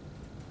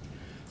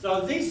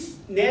 So this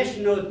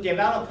National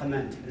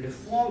Development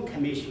Reform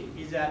Commission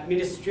is a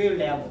ministerial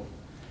level.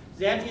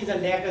 That is a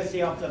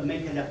legacy of the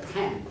making the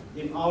plan,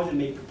 the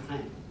ultimate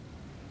plan.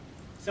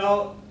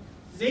 So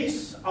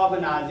this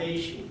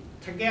organization,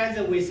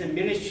 together with the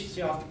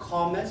Ministry of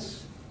Commerce,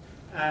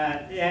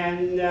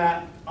 and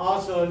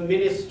also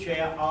Ministry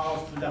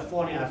of the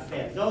Foreign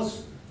Affairs.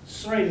 Those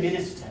three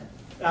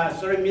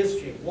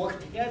ministries work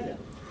together.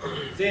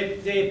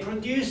 They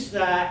produced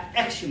the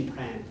action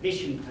plan,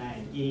 vision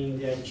plan in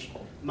the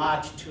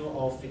March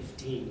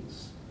 2015.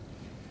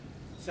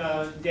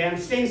 So then,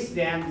 since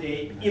then,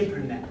 they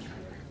implement.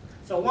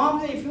 So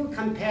one, if you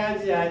compare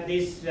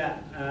this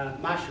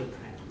Marshall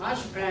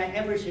Plan,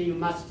 everything you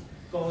must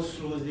go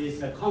through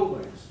this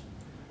Congress.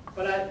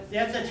 But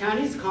there's a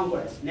Chinese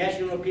Congress,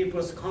 National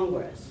People's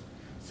Congress.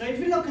 So if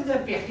you look at the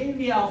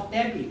behavior of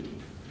deputies,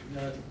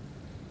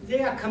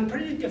 they are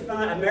completely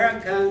different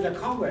American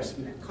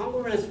congressmen.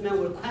 Congressmen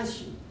will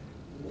question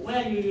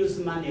where you use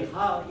money,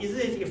 how is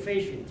it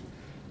efficient?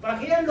 But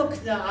here look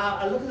at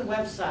the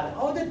website.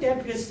 All the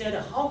deputies said,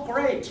 how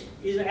great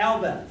is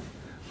Albert?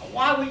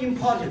 Why are we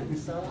important?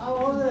 So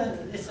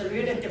it's a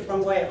really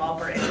different way of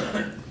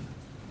operating.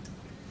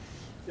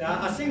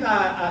 I think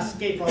I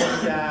skipped over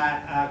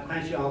the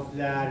question of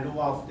the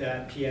role of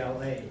the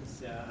PLA.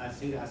 So I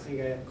think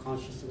a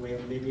conscious way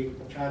of maybe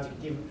try to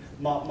give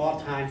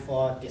more time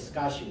for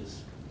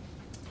discussions.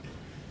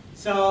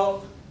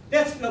 So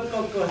let's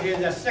go here.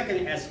 The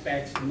second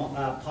aspect,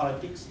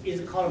 politics,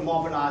 is called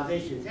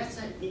mobilization. That's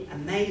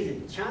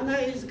amazing. China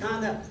is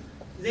kind of,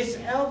 this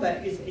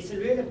Albert is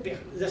really big.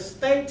 The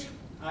state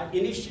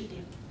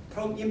initiative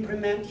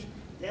implement,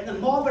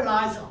 then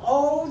mobilize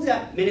all the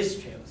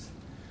ministries.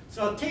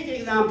 So take an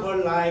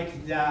example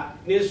like the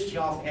Ministry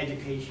of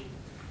Education.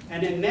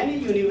 And in many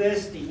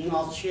universities in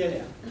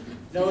Australia,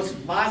 those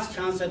vice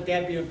chancellor,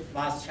 deputy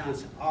vice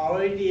chancellor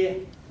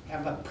already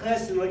have a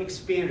personal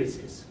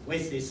experiences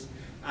with this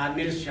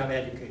Ministry of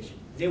Education.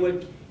 They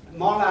were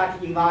more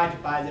like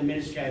invited by the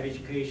Ministry of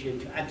Education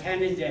to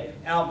attend the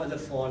Albert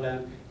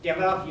Forum,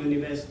 develop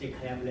university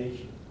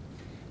collaboration.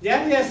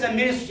 Then there's the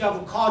Ministry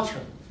of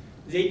Culture.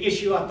 They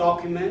issue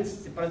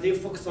documents, but they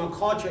focus on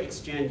cultural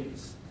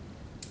exchanges.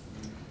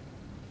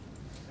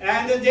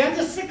 And then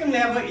the second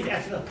level is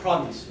at the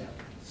province level.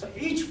 So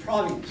each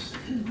province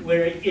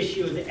will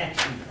issue the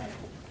action plan.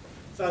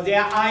 So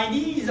their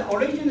idea is,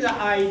 original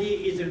idea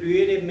is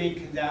really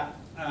make the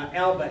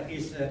Albert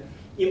is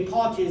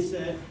importance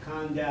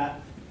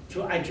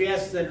to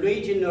address the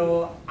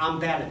regional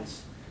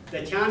unbalance.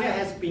 The China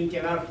has been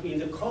developed in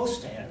the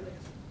coast areas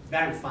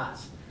very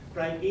fast,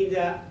 but in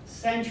the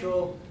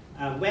central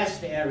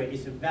west area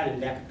is very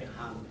lag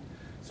behind.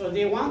 So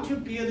they want to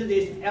build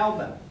this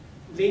Albert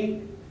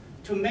link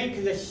to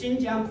make the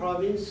Xinjiang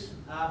province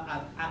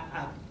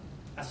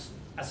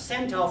a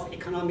center of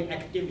economic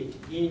activity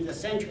in the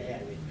central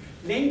area,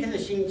 link the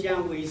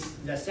Xinjiang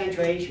with the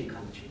Central Asian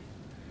country.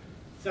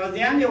 So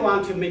then they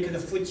want to make the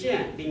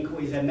Fujian link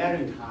with the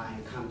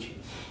maritime countries.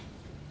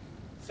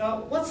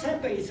 So what's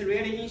happened is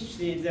really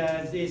interesting.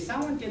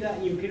 Someone did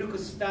an empirical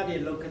study,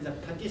 look at the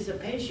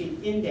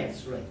participation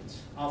index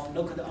rates of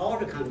look at all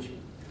the countries.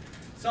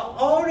 So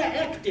all the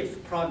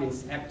active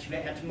provinces actually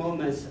at the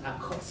moment are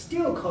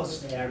still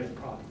coast area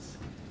province.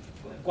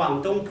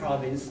 Guangdong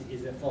province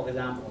is, for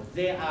example,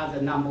 they are the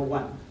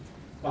 #1,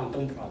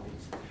 Guangdong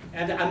province.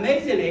 And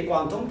amazingly,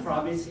 Guangdong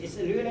province is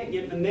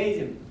really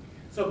amazing.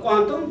 So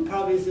Guangdong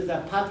province is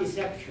a party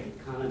secretary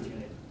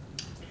currently.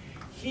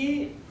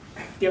 He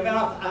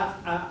developed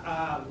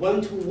a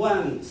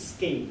one-to-one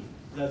scheme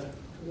that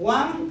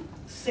one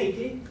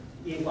city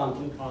in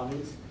Guangdong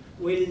province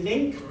will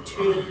link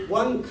to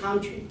one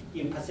country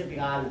in Pacific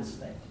Island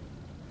state.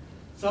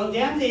 So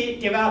then they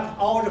develop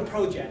all the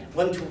project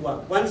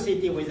one-to-one, one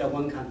city with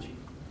one country,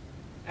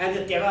 and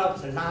they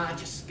develop a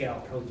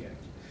large-scale project.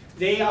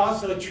 They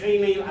also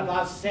training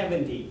about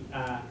 70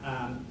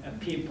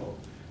 people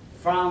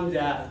from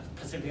the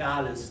Pacific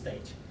Island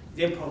state.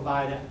 They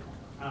provide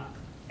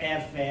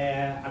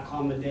airfare,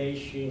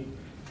 accommodation,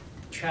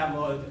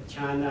 travel to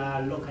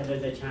China, look at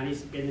the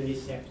Chinese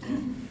business sector.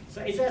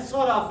 So it's a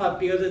sort of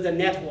build the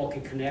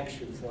network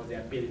connection for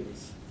their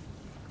business.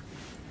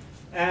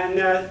 And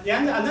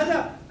then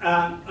another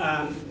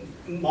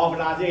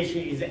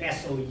mobilization is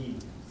SOE.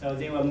 So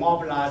they will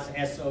mobilize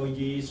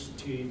SOEs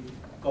to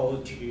go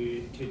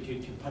to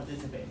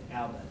participate in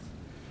Albert.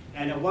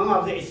 And one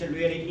of them is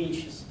really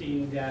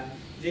interesting that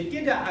they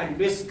did a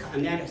risk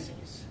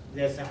analysis.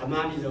 There's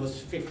among those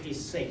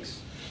 56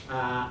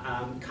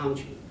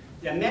 countries.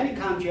 There are many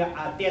countries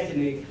are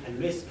designated a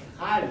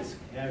high risk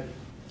area.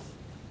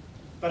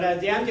 But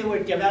then they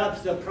will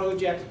develop the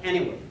project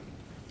anyway.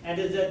 And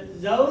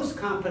those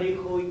companies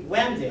who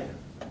went there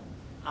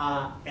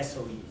are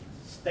SOE,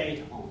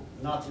 state-owned,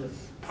 not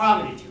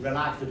privately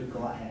reluctant to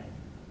go ahead.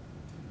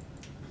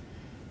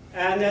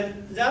 And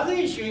the other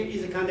issue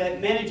is kind of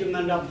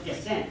management of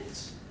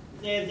dissent.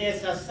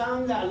 There's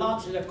a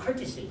lot of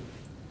criticism.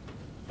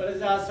 But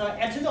so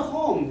at the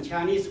home,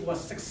 Chinese was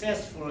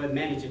successful in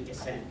managing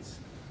dissent.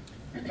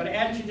 But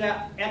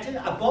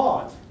at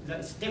abroad,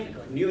 that's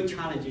difficult, new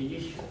challenging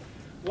issue.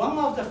 One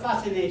of the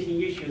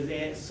fascinating issues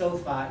there so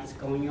far is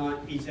going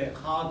on is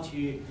how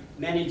to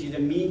manage the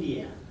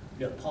media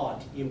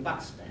report in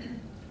Pakistan.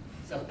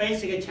 So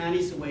basically,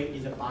 Chinese way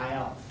is a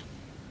buy-off.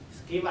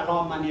 Give a lot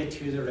of money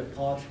to the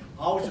report,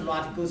 always a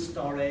lot of good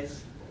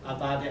stories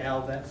about the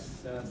Alberts.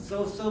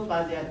 So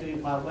far they are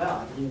doing quite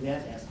well in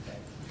that aspect.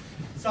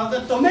 So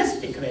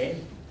domestically,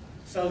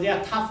 so they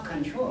are tough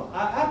control.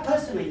 I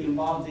personally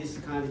involved this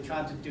kind of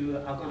try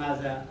to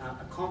organize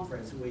a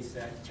conference with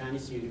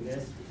Chinese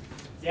university.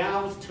 Then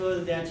I was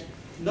told that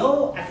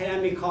no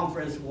academic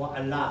conference were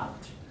allowed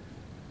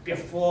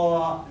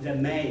before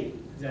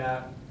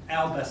the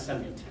Albert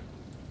Summit.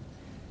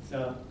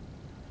 So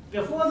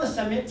before the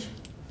summit,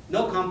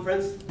 no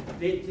conference.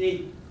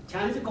 The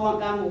Chinese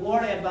government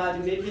worry about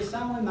maybe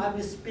someone might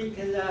be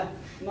speaking,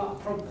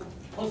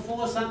 put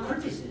forward some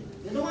criticism.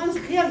 They don't want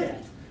to hear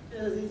that.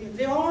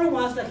 They only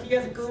want to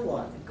hear the good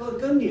one,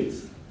 good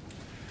news.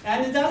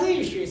 And the other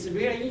issue is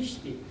really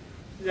interesting.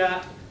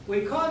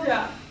 We call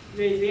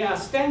they are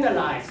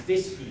standardized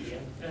this year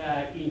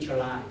in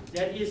July.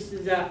 That is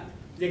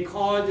they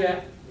call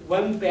the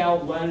One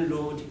Belt, One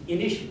Road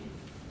initiative.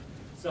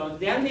 So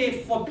then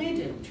they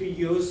forbidden to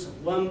use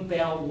One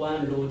Belt,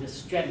 One Road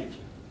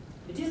strategy.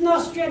 It is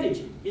not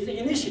strategy, it's an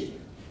initiative.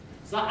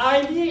 The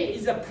idea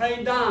is to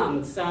play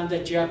down some of the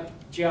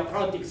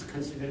geopolitics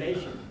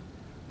consideration.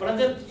 But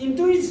in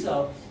doing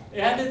so, the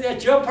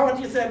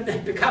geopolitics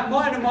have become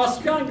more and more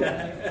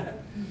stronger.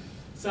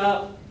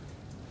 So,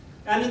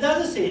 and the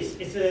other thing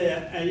is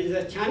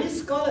a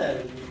Chinese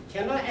scholar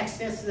cannot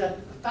access the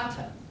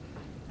data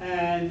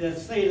and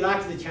say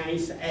like the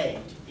Chinese aid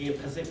in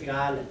Pacific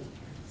Island.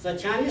 So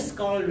Chinese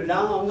scholar rely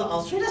on the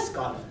Australian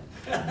scholar.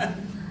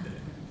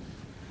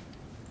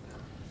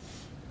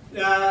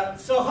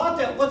 So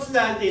what's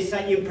this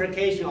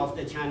implication of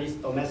the Chinese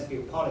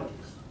domestic politics?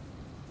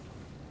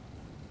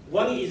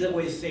 One is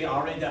we say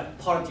already the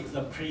politics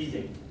of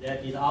pleasing,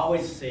 that is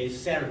always say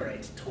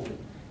celebrate tone.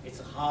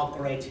 It's how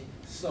great,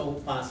 so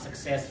far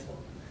successful.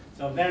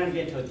 So very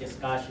little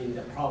discussion in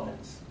the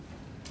province.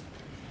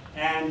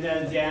 And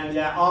then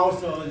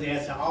also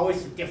there's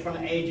always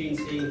different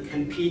agencies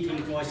competing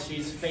for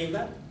his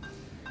favor.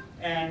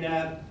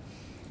 And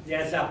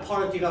there's a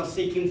policy of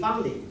seeking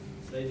funding.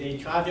 So they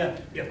try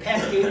to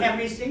repackage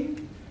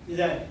everything.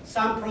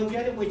 Some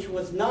project which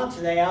was not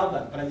the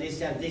Albert, but they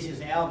said this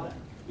is Albert.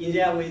 In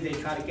that way, they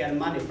try to get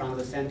money from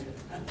the center.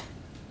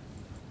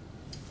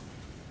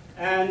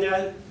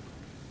 And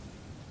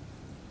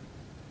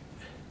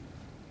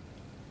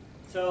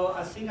so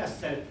I think I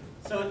said,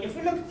 so if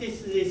we look at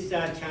this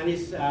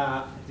Chinese,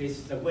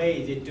 the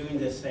way they're doing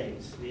the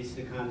things, this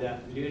kind of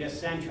really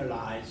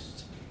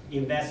centralized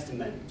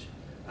investment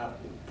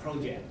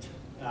project,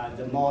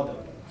 the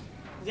model.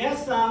 There's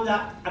some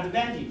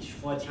advantage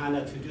for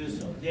China to do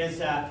so. There's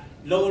a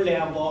low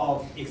level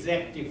of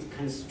executive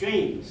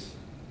constraints,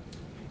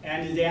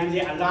 and then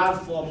they allow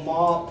for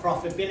more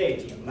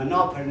profitability,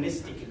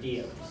 monopolistic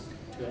deals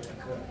to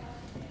occur.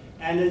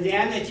 And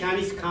then the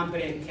Chinese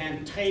company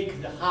can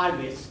take the high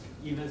risk,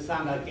 even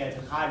sometimes get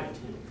high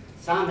return.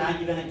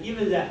 Sometimes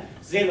even the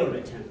zero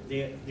return,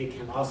 they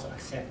can also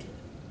accept it.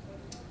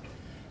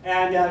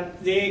 And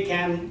they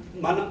can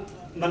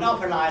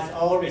monopolize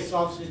all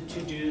resources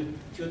to do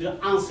the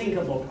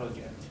unthinkable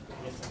project.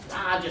 It's the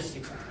largest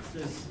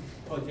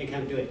project they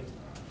can do it.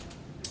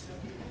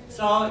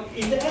 So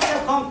as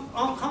a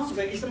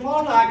consequence, it's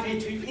more likely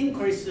to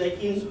increase the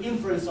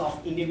influence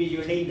of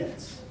individual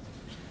leaders.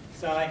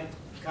 So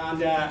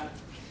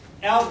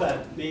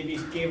Albert maybe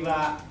give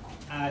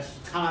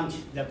current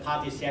the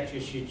party secretary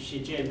Xi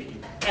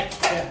Jinping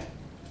extra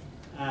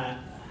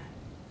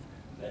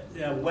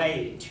the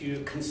way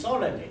to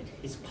consolidate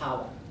his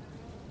power.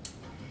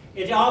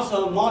 It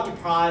also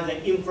multiplies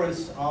the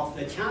influence of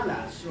the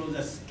China through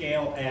the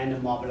scale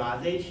and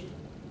mobilization.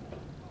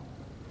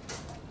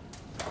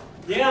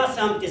 There are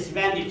some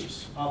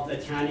disadvantages of the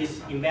Chinese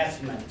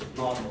investment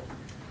model.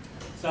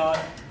 So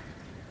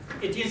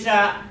it is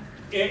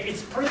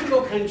its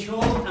political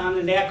control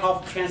and lack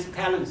of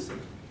transparency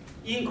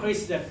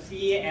increase the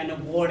fear and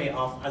worry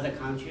of other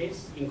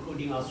countries,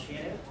 including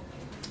Australia.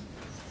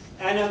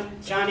 And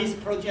Chinese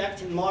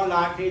projects more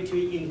likely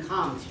to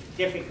encounter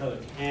difficult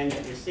and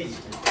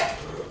resistance.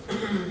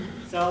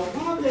 So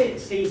one of the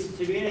things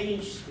that's really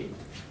interesting,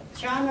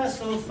 China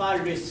so far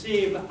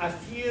received a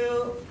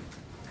few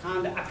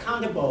kind of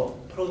accountable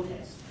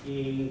protests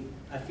in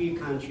a few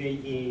countries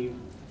in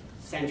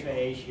Central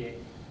Asia,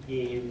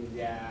 in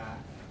the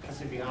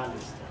Pacific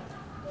Islands.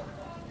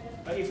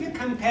 But if you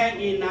compare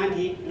in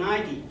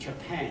 1990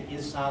 Japan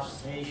in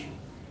South Asia,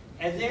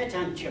 at that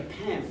time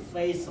Japan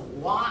faced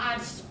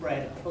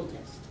widespread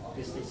protest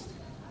resistance.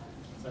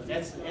 So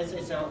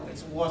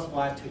it's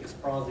worthwhile to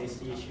explore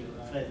this issue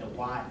further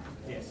why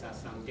there's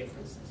some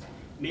differences.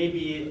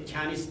 Maybe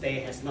Chinese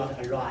state has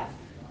not arrived.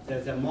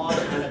 The more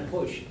China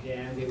push,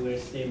 then they will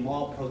see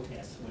more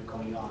protests were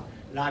going on,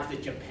 like the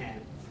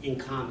Japan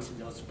encountered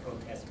those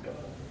protests before.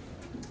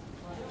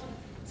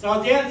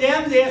 So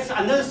then there's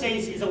another thing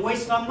is a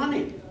waste of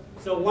money.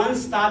 So one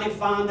study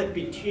found that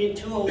between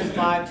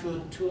 2005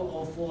 to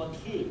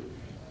 2014,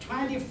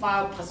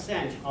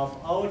 25% of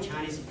all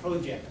Chinese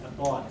projects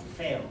abroad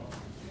failed.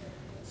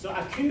 So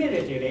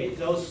accumulatively,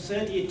 those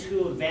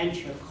 32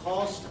 ventures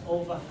cost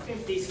over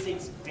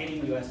 $56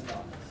 billion.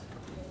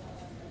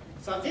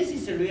 So this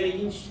is really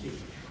interesting.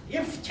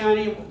 If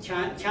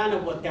China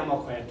were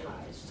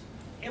democratized,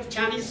 if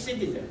Chinese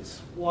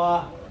citizens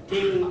were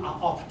given an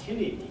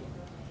opportunity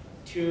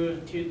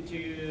to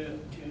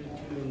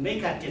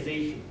make a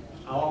decision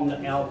on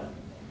the album,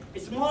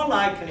 it's more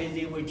likely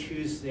they will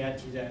choose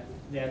that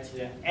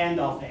the end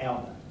of the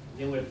album.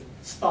 They will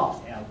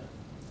stop the album.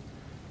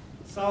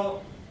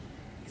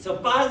 So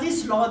by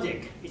this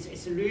logic,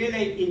 it's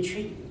really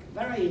intriguing,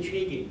 very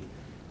intriguing.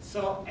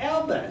 So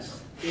albums,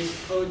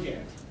 this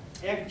project,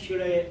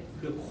 actually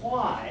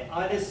require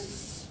or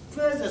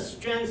further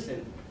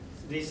strengthen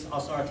this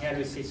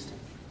authoritarian system.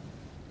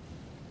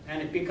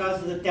 And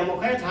because the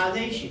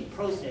democratization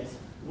process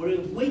will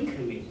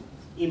weaken the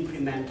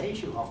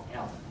implementation of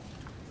album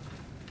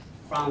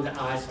from the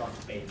eyes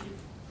of Beijing.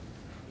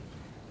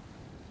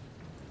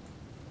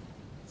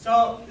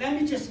 So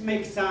let me just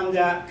make some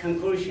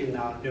conclusion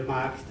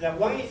remarks. The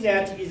one is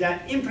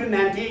that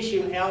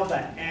implementation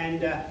album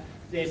and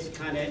this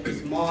kind of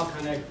is more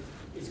kind of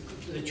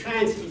the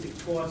trend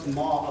is towards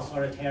more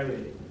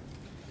authoritarian.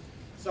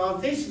 So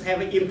this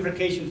have an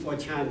implication for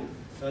China.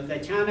 So the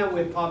China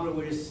will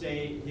probably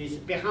say this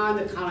behind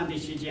the current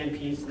Xi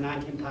Jinping's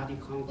 19-party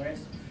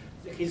Congress,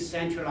 his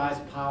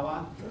centralized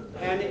power,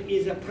 and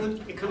is a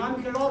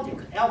economic logic,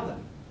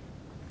 album,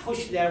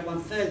 push that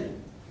one further.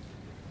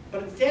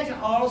 But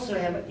that also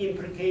have an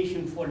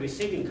implication for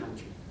receiving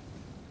country.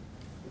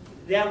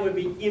 There will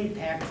be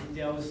impact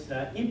those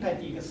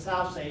impacting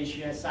South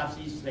Asia,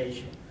 Southeast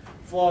Asia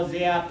for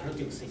their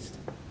political system.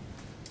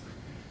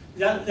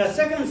 The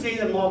second thing,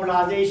 the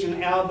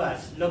mobilization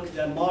albums look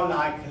more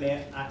likely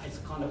it's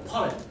kind of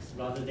politics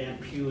rather than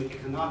pure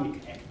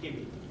economic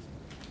activities.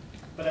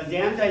 But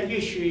then the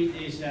issue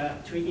is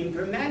to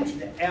implement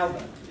the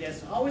album.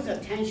 There's always a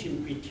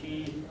tension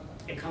between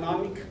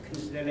economic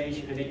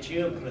consideration and the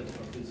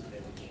geopolitical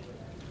consideration.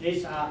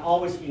 These are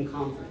always in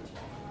conflict.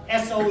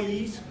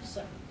 SOEs,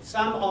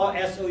 some of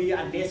SOE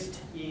are listed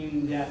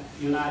in the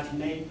United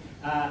Nations,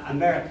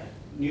 America,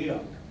 New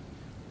York.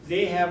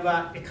 They have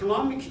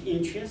economic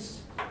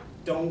interests,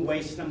 don't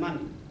waste the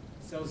money.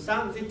 So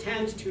some they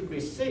tend to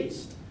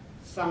resist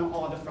some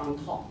order from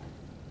top.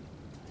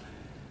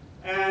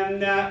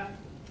 And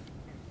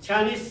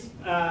Chinese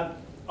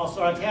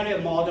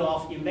authoritarian model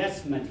of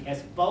investment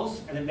has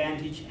both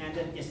advantage and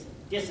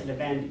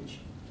disadvantage.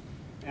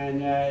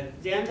 And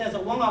then there's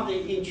one of the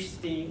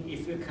interesting,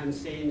 if you can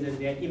say,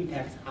 their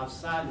impact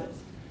outsiders.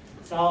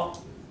 So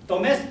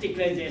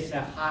domestically, there's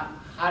a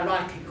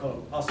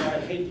hierarchical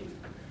authoritative.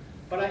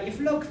 But if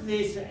you look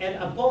this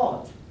at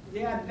abroad,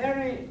 they are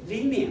very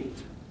lenient.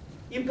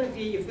 In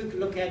particular, if you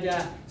look at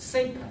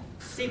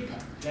CCP,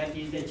 that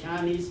is the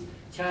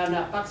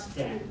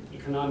China-Pakistan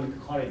Economic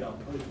Corridor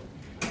Protocol.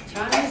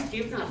 Chinese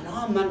give them a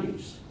lot of money.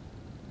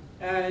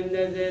 And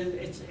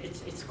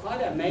it's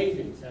quite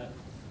amazing.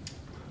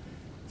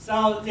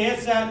 So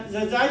there's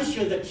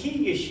the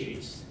key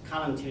issues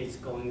currently is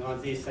going on,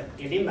 this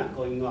dilemma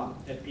going on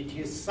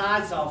between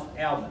size of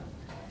Albert.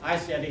 I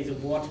said it's a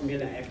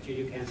watermelon, actually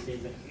you can see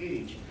it's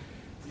huge.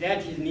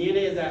 That is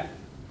nearly the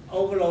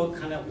overall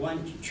kind of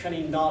 $1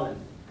 trillion.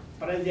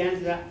 But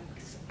then the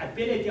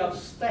ability of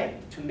state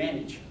to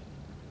manage.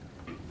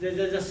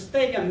 The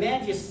state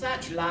manages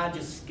such large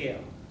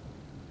scale.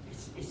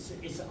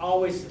 It's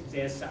always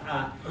there's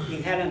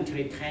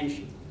inherently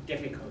tension,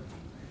 difficulty.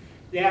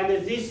 Then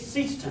this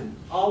system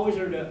always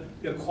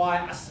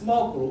requires a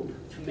small group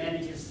to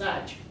manage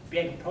such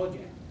big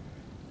project.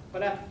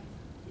 But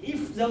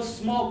if those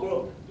small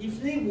groups, if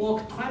they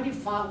work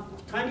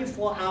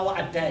 24 hours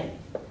a day,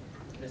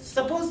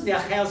 suppose they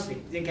are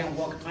healthy, they can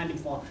work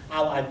 24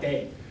 hours a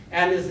day,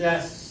 and it's a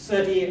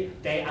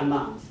 30-day a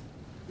month.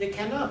 They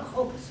cannot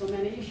cope with so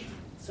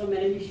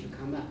many issues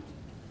come up.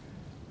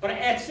 But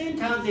at the same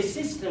time, the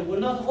system will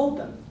not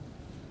open.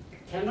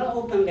 Cannot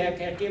open, they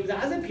can give the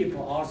other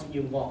people also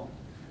involved.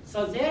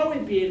 So there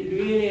will be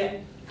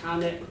really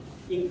kind of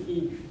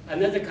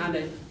another kind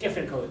of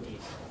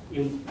difficulties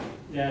in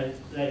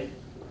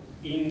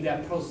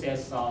the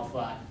process of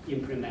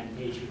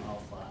implementation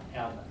of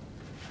Albert.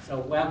 So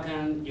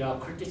welcome your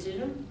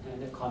criticism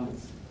and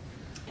comments.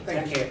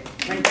 Thank you.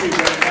 Thank you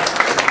very much.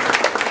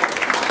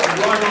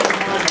 Right on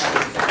time,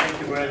 thank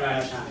you very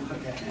much.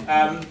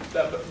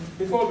 But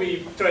before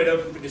we throw it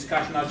over for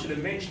discussion, I should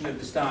have mentioned at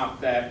the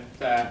start that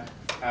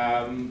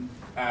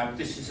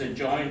this is a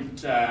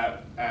joint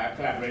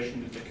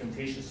collaboration with the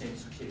Confucius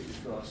Institute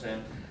as well. So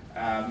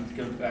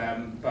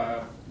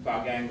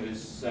Baogang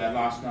was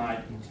last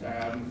night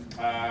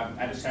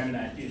at a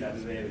seminar at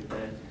UWA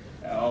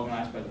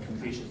organised by the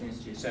Confucius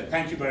Institute. So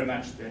thank you very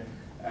much to the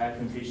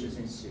Confucius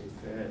Institute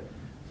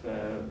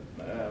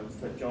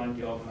for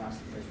jointly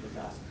organising this with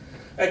us.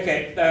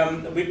 Okay,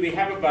 we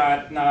have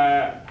about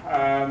now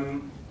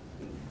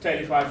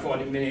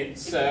 35-40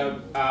 minutes.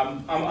 So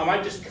I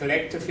might just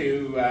collect a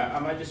few.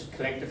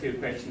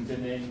 Questions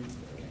and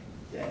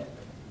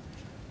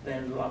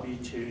then allow you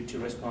to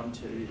respond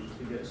to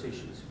those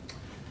issues.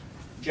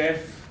 Jeff.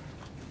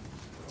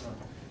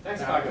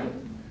 Thanks, Baogang.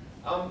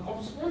 I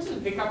was wanted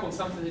to pick up on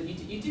something that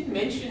you did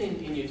mention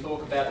in your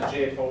talk about the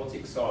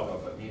geopolitics side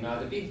of it. You know,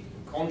 the big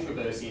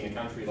controversy in a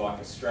country like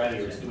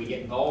Australia is, do we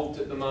get involved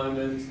at the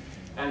moment?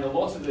 And a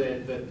lot of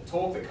the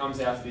talk that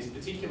comes out of this,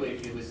 particularly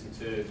if you listen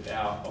to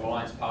our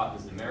alliance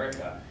partners in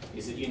America,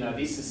 is that, you know,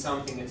 this is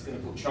something that's going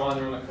to put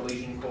China on a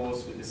collision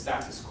course with the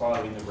status quo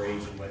in the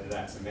region, whether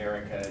that's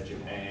America,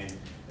 Japan,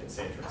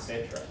 etc.,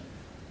 etc.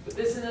 But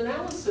there's an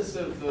analysis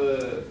of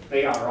the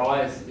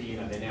BRIs, you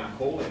know, they're now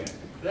calling it,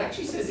 that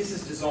actually says this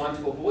is designed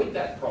to avoid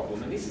that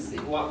problem. And this is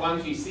the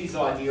one you see, this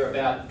idea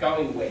about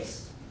going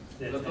west.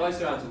 For those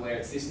who aren't aware,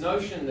 it's this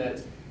notion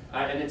that,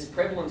 and it's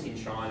prevalent in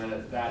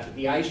China, that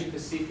the Asia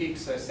Pacific,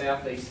 so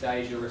Southeast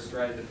Asia,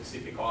 Australia, the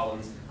Pacific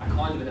Islands, are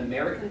kind of an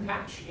American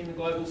patch in the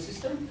global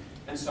system.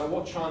 And so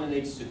what China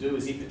needs to do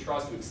is, if it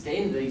tries to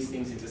extend these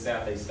things into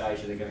Southeast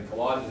Asia, they're going to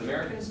collide with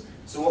Americans.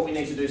 So what we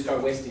need to do is go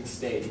west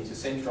instead, into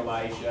Central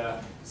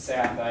Asia,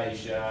 South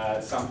Asia,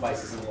 some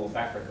places in North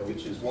Africa,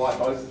 which is why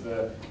both of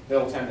the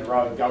Belt and the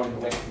Road go in the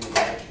western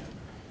direction.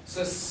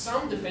 So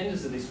some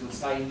defenders of this would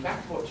say, in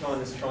fact, what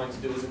China's trying to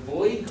do is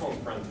avoid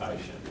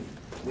confrontation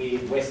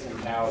with Western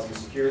powers and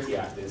security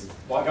actors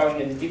by going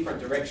in a different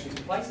direction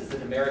to places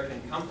that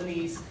American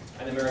companies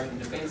and American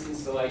defence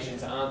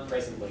installations aren't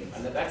presently,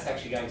 and that's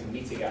actually going to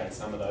mitigate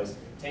some of those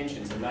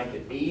tensions and make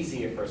it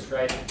easier for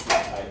Australia to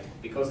participate,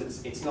 because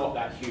it's not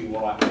that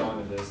hue-white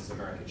China versus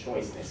America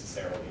choice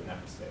necessarily in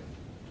that respect.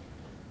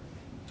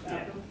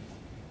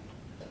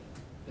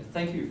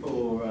 Thank you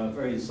for a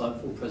very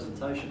insightful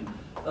presentation.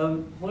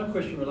 My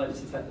question relates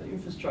to the fact that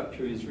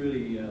infrastructure is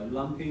really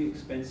lumpy,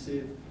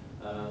 expensive.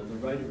 The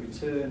rate of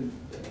return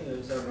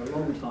is over a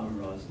long time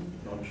horizon,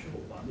 not a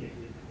short one.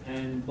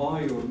 And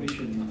by your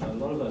admission, a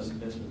lot of those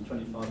investments,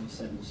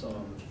 25% or so,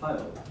 have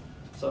failed.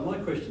 So my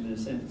question in a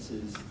sense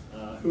is,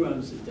 who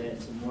owns the debt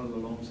and what are the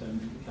long-term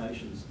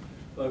implications,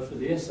 both for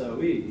the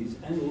SOEs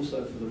and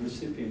also for the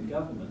recipient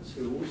governments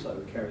who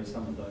also carry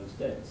some of those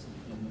debts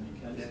in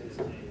many cases?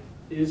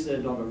 is there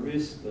not a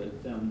risk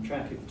that down the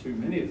track, if too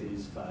many of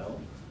these fail,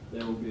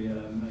 there will be a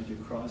major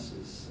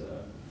crisis,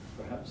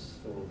 perhaps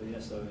for the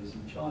SOEs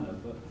in China,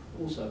 but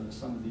also for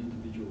some of the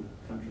individual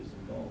countries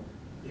involved?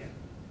 Yeah.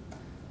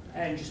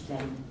 And just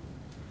one.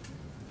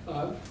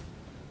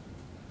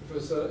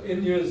 Professor,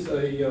 India is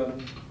a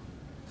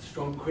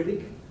strong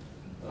critic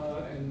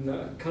and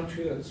a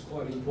country that's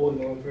quite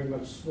important, or very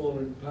much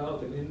smaller in power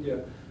than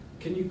India.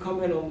 Can you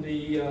comment on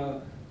the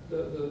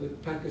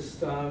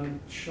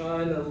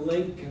Pakistan-China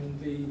link and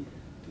the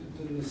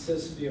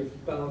necessity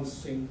of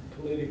balancing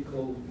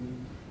political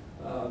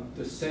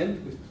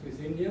dissent with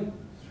India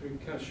through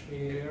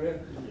Kashmir area,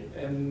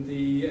 and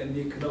the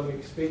economic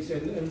experience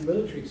and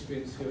military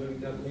experience here,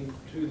 that link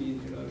to the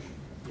Indian Ocean?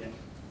 Yeah.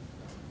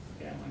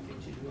 Yeah, I might get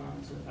you to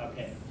answer.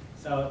 Okay.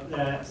 So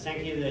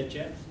thank you,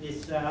 Jeff.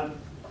 This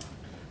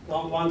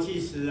once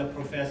he's the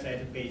professor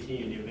at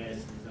Beijing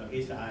University, so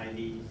his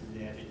idea is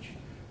that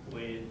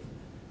we,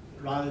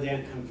 rather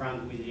than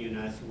confront with the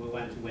United States, we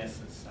went to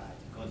western side,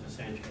 go to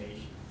Central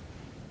Asia.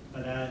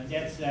 But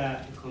that's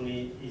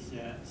economy is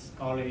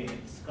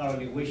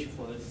scholarly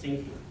wishful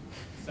thinking.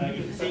 So if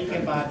you think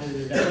about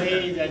the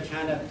way that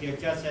China,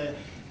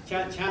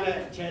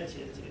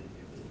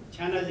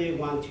 they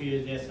want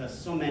to, there's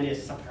so many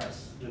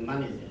surplus, the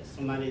money there,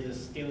 so money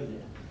is still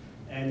there.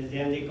 And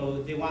then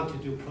they want to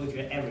do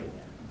project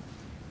everywhere.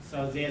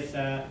 So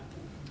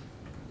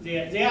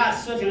there are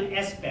certain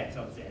aspects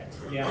of that.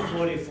 They are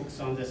fully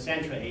focused on the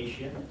Central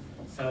Asia.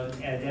 So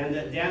then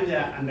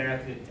the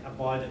America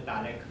avoid the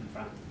direct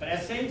confront. But at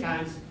the same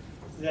time,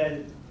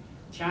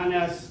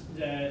 China's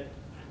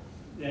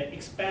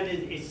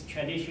expanded its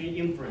traditional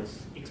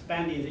influence,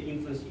 expanded the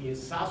influence in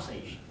South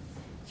Asia.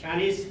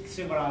 Chinese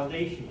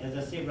civilization as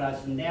a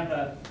civilization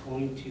never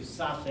going to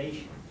South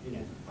Asia,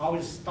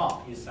 always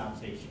stop in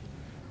South Asia.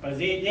 But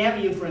they have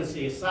influence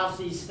in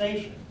Southeast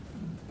Asia.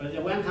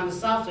 But when it comes to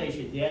South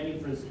Asia, their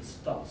influence is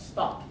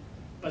stop.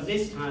 But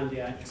this time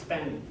they are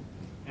expanding.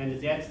 And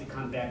that's to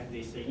come back to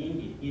this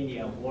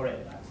India worried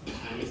about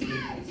Chinese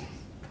influences.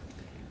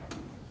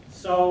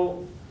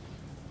 So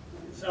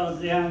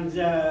then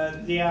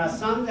there are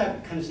some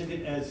that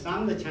consider,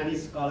 some of the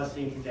Chinese scholars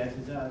think that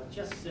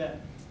just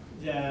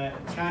the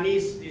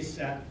Chinese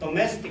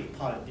domestic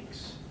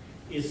politics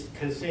is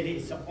considered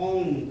its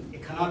own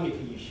economic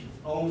issue,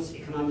 own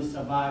economic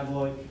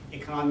survival,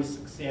 economic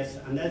success,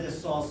 another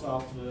source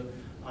of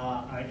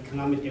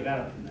economic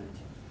development.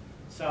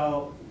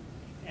 So,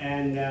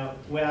 and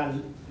we are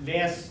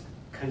less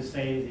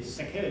concerned with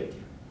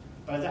security.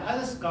 But the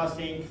other scholars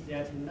think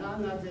that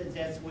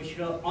that we should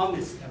be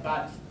honest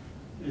about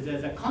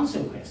the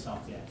consequence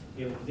of that.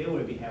 They will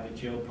have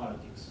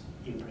geopolitics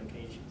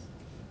implications.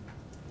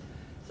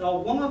 So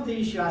one of the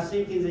issues I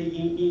think is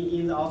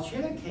in the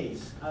Australia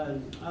case,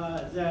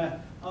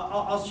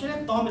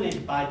 Australia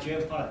dominated by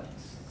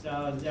geopolitics. So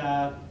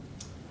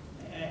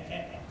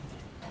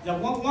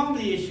one of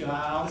the issues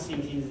I was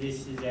thinking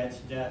this is that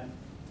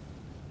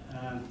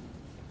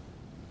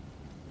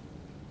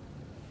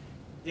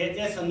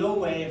there's no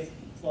way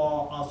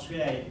for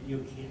Australia,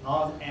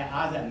 or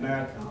other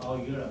American or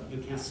Europe, you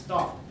can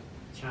stop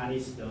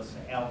Chinese those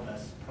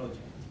Airbus projects.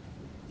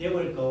 They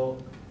will go,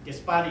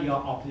 despite your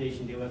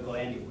opposition, they will go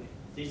anyway.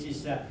 This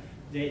is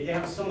they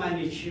have so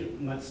many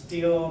but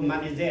still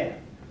money there.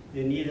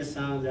 They need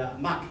some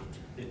market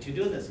to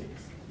do the things.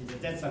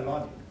 That's a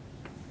logic.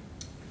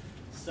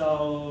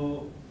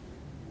 So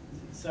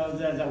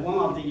the one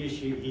of the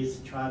issue is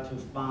try to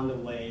find a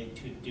way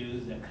to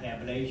do the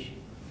collaboration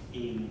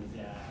in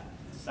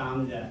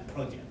some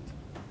project.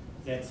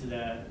 That's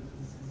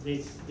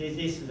this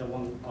is the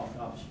one of the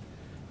option.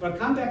 But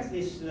come back to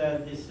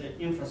this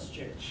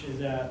infrastructure.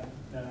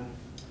 The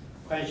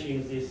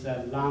question is this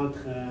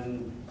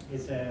long-term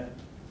is a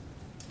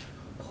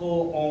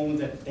who-owned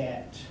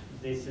debt.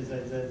 This is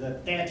the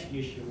debt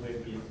issue will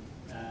be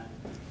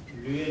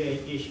really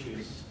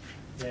issues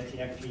that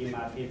actually in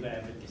my paper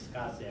I will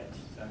discuss that.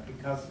 So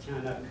because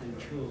China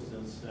controls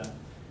those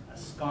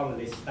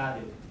scholarly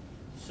studies,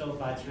 so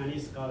far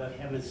Chinese scholars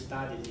haven't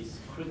studied this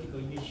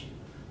critical issue: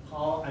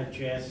 how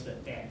address the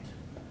debt,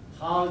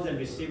 how the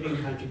receiving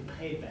country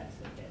pay back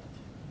the debt.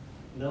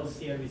 No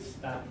serious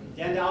study.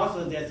 Then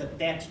also there's a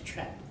debt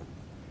trap.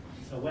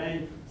 So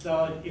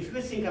if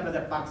you think about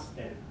the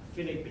Pakistan,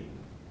 Philippines,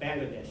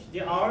 Bangladesh,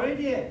 they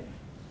already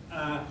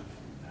have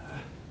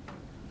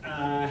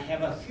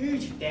a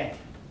huge debt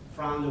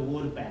from the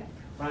World Bank,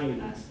 from the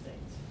United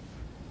States.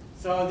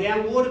 So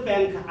then World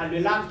Bank are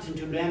reluctant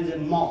to lend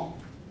them more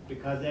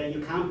because then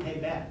you can't pay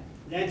back.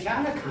 Then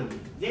China comes in,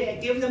 they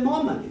give them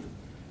more money,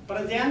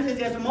 but then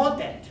there's more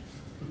debt.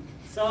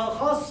 So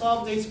how to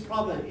solve this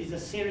problem is a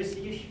serious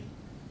issue.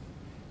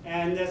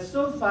 And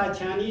so far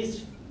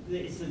Chinese,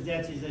 the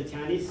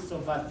Chinese so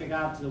far figure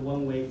out the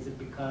one way is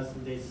because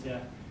this,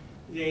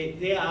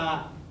 they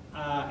are,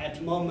 at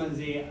the moment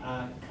they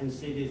are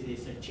considered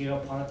this a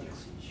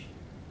geopolitics issue.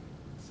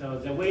 So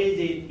the way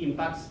they, in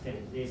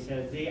Pakistan, they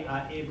said they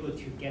are able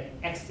to get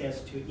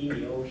access to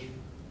Indian Ocean.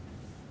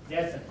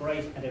 That's a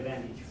great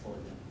advantage for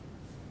them.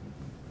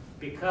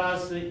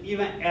 because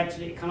even at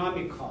the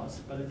economic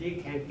cost, but they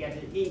can get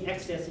in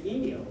access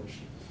in the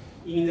ocean.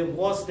 In the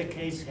worst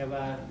case, have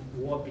a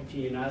war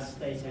between the United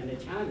States and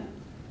China.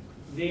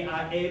 They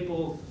are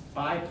able to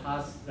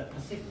bypass the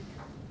Pacific.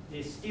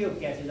 They still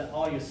get the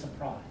oil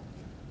supply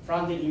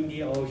from the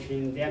Indian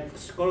Ocean, then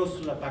go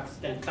through the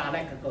Pakistan,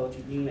 direct go to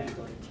inland,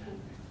 go to China.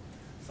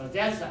 So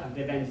that's the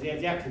advantage.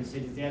 They are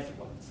considered that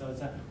one. So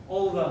it's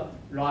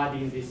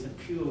overriding this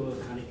pure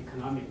kind of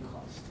economic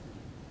cost.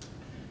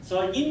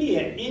 So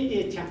India,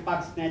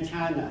 Pakistan,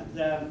 China,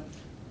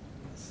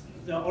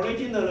 the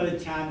original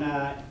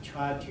China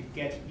tried to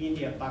get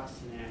India,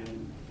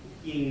 Pakistan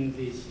in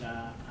this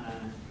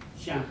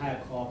Shanghai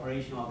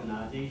Cooperation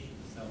Organization.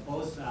 So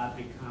both are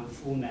become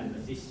full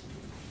members this year.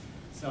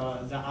 So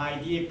the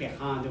idea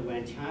behind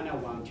when China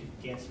want to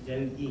get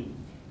them in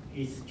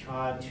is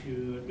try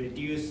to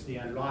reduce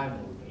their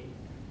rivalry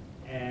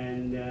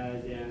and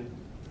then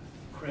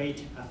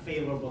create a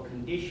favorable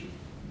condition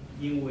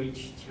in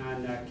which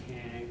China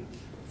can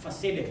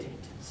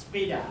facilitate,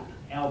 speed up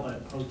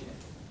Albert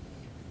project.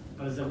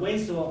 But the way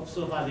so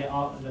far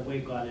the way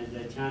got is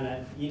that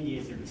China, India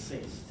is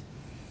resist.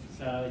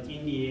 So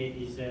India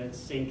is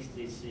think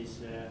this is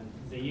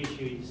the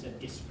issue is a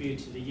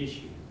dispute the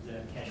issue,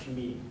 the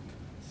Kashmir.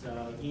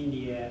 So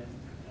India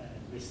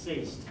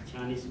resists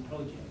Chinese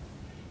project.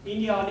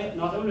 India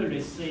not only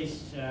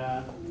resists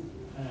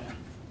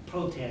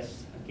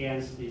protests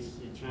against this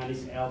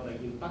Chinese elbow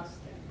in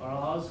Pakistan, but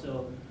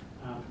also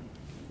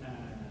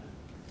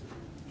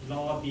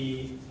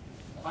lobby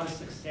quite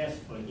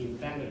successful in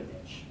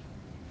Bangladesh.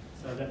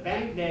 So the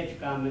Bangladesh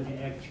government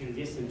actually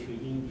listened to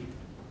India.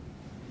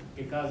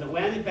 Because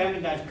when the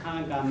Bangladesh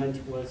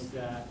government was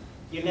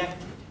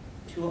elected,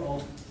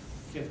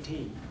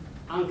 2015,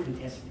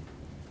 uncontested,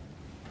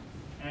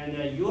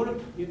 and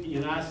Europe,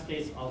 United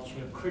States also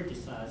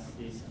criticized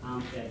this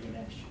unfair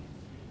election.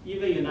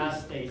 Even United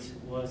States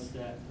was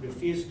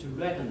refused to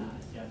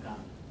recognize their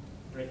government,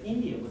 but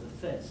India was the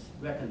first to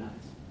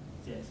recognize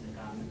the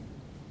government.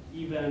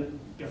 Even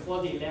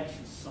before the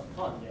election,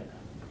 support their government.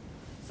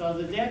 So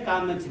their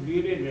government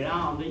really rely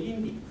on the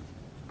India.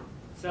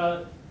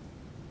 So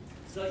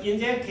in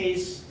their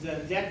case,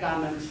 their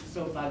government,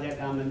 so far their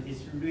government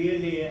is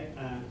really,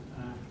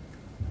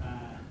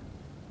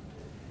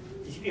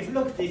 if you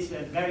look at this,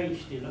 very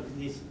interesting, look at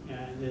this,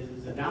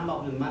 the number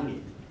of the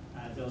money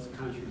those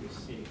countries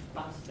receive.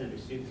 Pakistan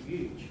received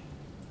huge.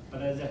 But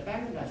the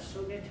Bangladesh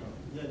so little.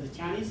 The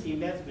Chinese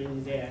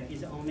investment there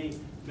is only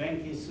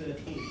ranking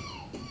 13.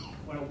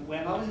 Well,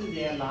 when I was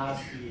there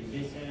last year,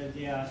 they said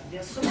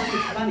there's so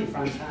much money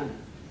from China,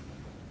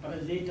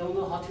 but they don't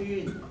know how to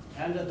use it,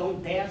 and they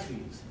don't dare to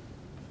use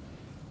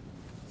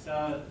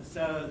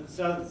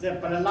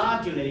it. But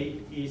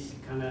largely is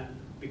kind of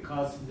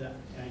because the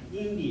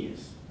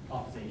India's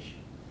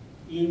opposition.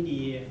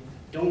 India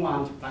don't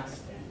want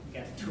Pakistan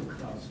get too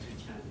close to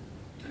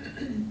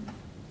China.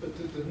 But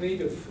the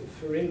need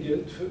for India,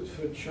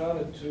 for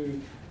China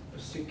to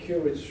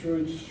secure its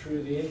routes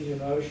through the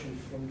Indian Ocean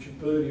from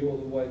Djibouti all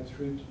the way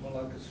through to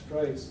Malacca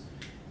Straits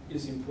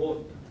is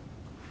important.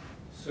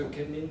 So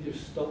can India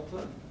stop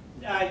that?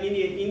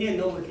 India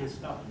no one can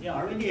stop it. They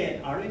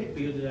already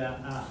built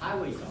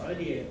highways.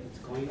 It's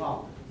going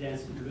on.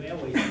 There's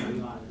railways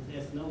going on.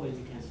 There's no way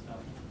they can stop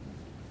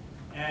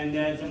it. And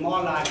the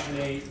more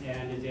likely,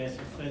 and there's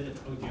a further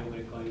project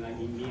we're going on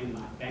in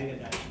Myanmar,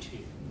 Bangladesh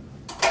too.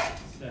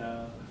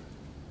 So.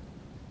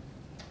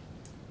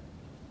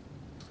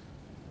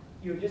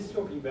 You were just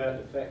talking about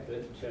the fact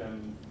that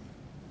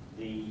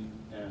the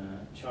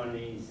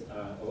Chinese,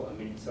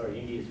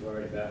 India's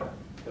worried about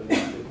the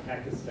loss of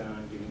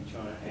Pakistan giving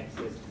China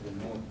access to the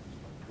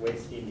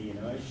northwest Indian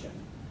Ocean.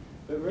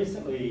 But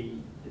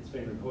recently, it's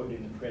been reported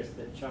in the press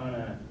that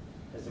China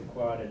has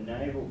acquired a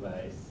naval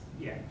base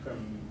from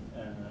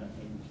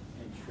in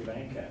Sri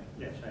Lanka.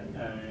 And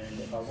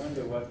I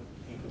wonder what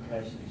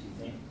implications you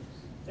think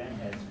that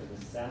has for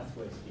the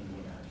southwest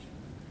Indian Ocean,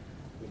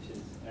 which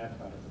is our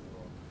part of the world.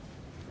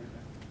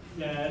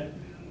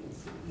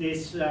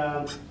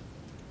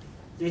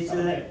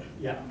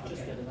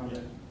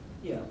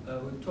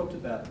 We've talked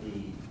about the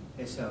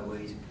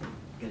SOEs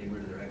getting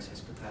rid of their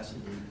excess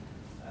capacity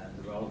and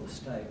the role of the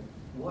state.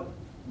 What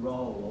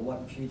role or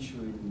what future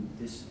in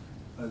this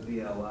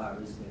OBOR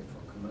is there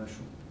for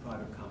commercial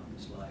private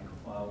companies like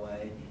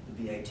Huawei,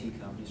 the BAT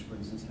companies, for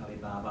instance,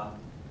 Alibaba?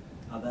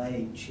 Are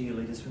they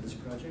cheerleaders for this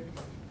project?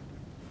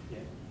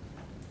 Yeah.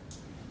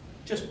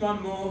 Just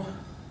one more,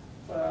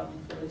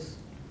 please.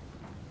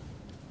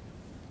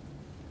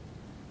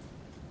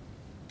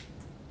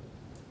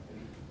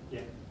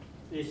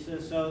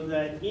 So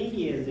the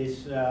India,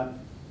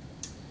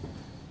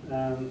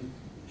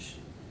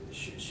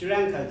 Sri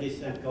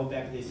Lanka, go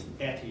back this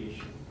debt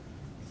issue.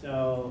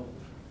 So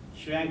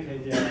Sri Lanka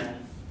is a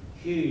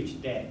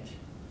huge debt.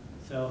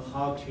 So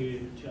how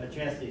to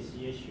address this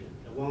issue?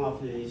 One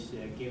of them is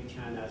give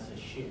China a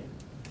share.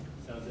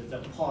 So the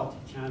port,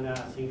 China,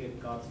 I think it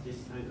got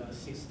this time got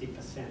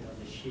 60% of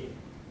the share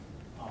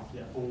of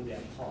their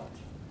port.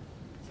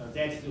 So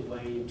that's the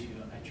way to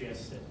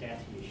address the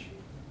debt issue.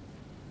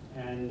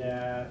 And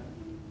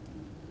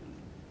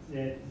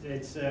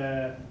it's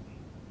so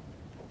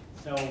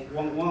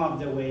one of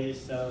the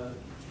ways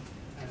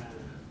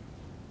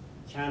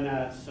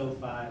China so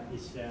far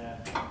is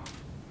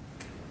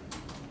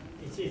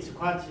it's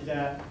quite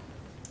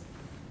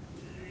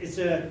it's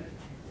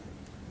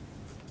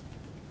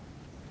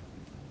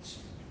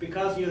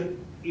because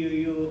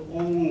you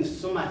own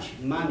so much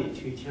money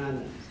to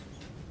China,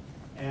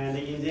 and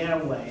in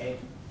their way,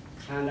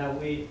 China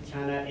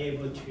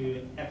able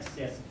to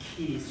access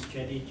key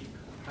strategic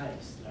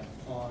place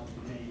like port,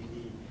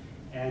 navy,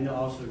 and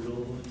also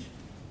road.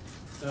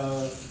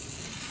 So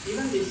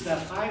even this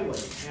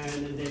highway,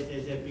 and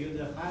they build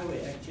the highway,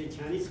 actually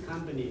Chinese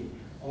company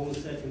own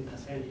certain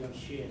percentage of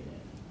share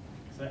there.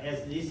 So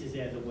as this is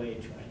as a way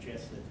to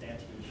address the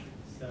debt issue.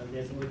 So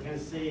we can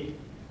see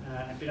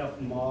a bit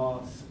of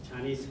more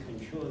Chinese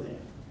control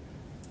there.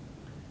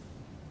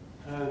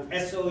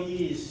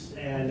 SOEs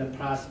and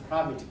plus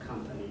private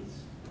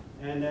companies.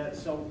 And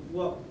so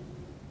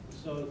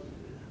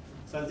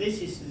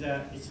this is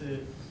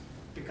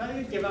because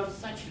you develop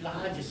such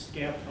large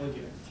scale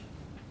project,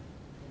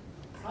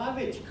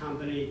 private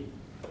company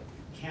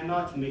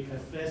cannot make a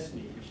first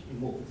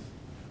move.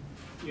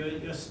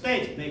 Your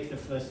state makes the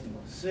first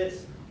move.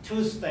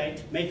 Two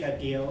states make a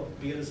deal,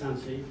 build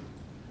something.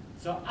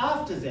 So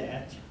after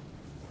that,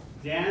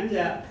 then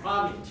the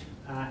private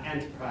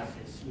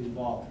enterprises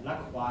involved,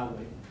 like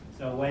Huawei.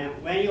 So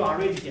when you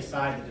already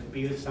decided to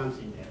build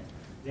something there,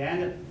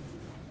 then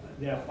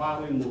the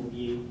Huawei move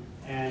in,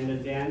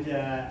 and then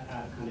the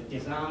kind of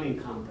designing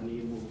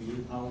company move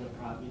in, all the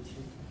private.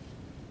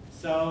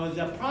 So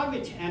the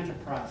private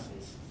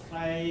enterprises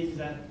play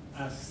the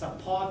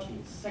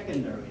supporting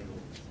secondary role.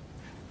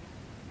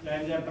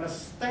 Then the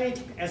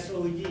state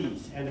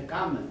SOEs and the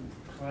government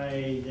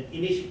play the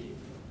initiative,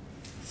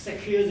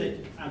 secure the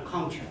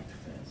contract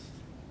first.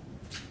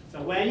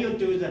 So when you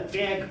do the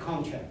big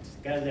contract,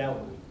 get that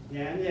one,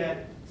 then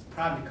the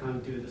private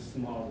company do the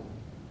small one.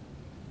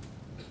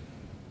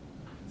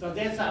 So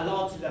there's a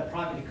lot of the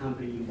private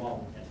company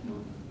involved at the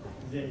moment.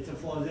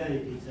 For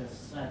them, it's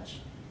such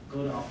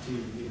good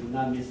opportunity, they will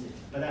not miss it.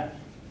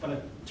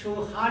 But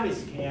two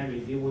high-risk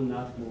areas, they will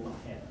not move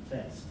ahead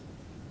first.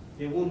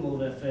 They won't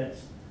move it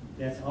first.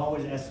 That's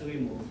always SOE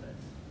move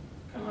first.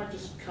 Can I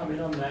just come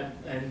in on that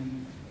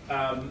and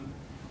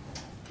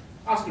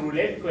ask a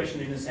related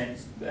question in a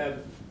sense?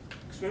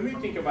 Because when we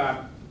think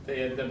about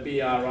the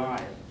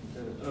BRI,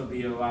 the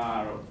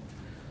OBOR, or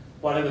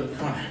whatever the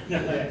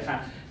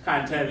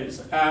kind term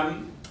is,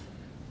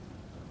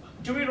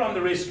 do we run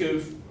the risk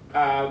of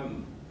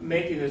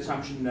making the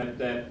assumption that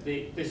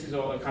this is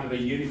all a kind of a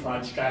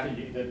unified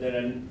strategy, that there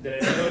are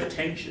no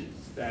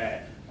tensions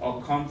there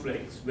or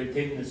conflicts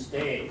within the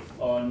state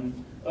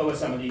over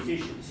some of these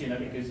issues?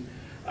 Because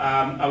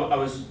I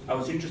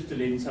was interested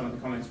in some of the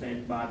comments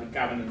made by the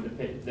governor of the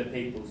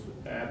People's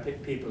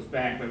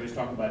Bank, where he was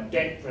talking about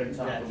debt, for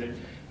example,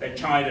 that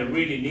China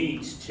really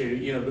needs to,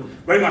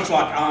 very much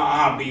like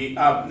our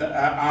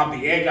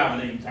RBA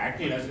governor, in fact,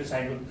 to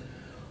say,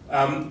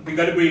 we've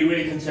got to be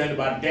really concerned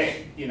about debt,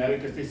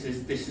 because this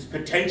is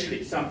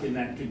potentially something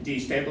that could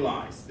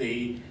destabilize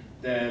the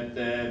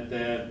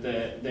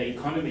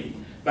economy.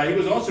 But he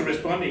was also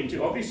responding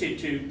to, obviously,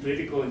 to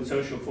political and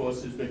social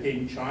forces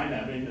within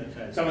China. I mean,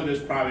 some of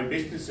those private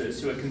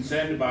businesses who are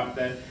concerned about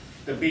the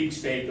big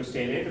state or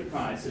state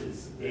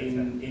enterprises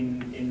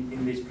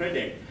in this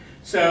project.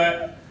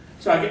 So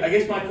I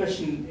guess my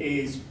question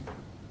is,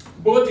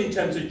 both in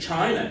terms of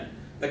China,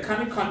 the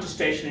kind of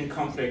contestation and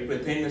conflict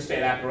within the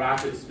state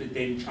apparatus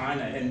within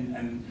China,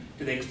 and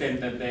to the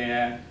extent that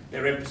they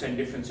represent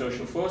different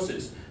social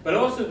forces, but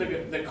also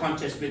the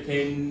contest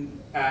within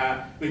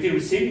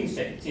receiving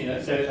states. So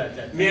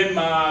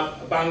Myanmar,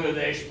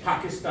 Bangladesh,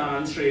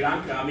 Pakistan, Sri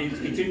Lanka. I mean,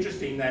 it's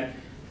interesting that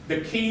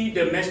the key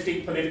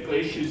domestic political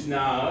issues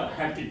now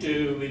have to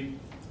do with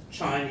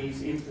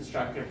Chinese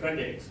infrastructure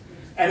projects.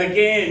 And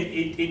again,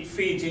 it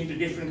feeds into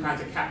different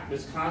kinds of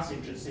capitalist class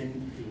interests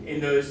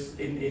in those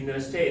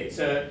states.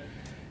 So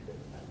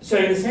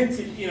in a sense,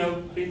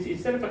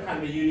 instead of a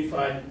kind of a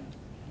unified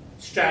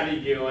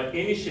strategy or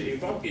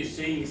initiative, what you're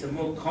seeing is a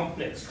more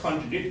complex,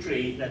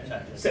 contradictory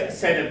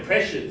set of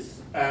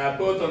pressures,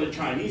 both on the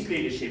Chinese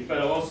leadership, but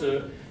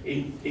also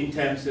in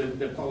terms of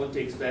the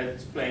politics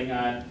that's playing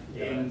out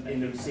in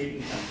the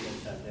receiving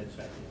countries. That's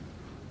right.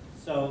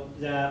 So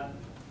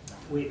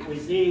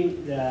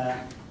within the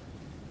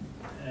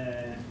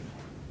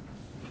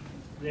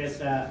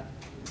there's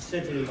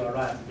certainly you're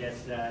right.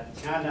 There's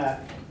China.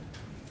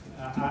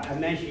 I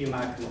mentioned in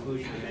my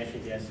conclusion. I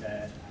mentioned there's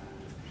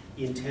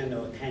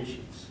internal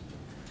tensions.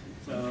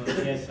 So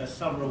there's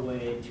several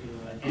ways to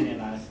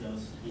analyze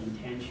those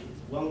intentions.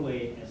 One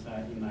way, as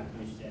in my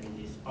conclusion,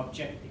 is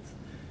objective.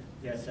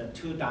 There's a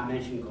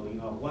two-dimension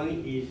going on.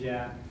 One is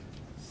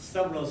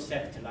several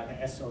sectors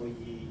like SOE,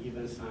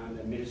 even some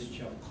the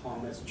Ministry of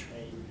Commerce,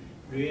 Trade,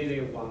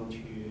 really want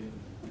to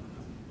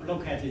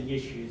look at the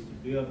issues,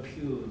 real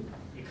pure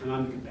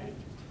economic benefit.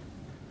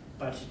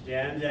 But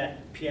then the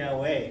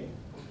PLA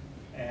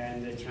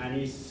and the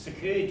Chinese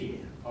security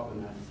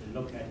organizers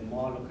look at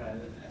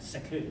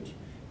security.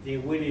 They're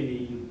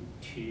willing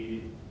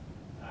to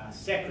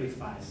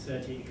sacrifice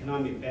certain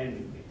economic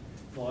benefit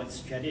for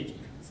strategic.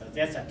 So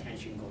that's a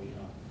tension going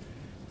on.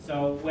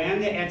 So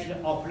when they're at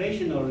the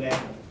operational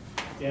level,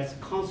 there's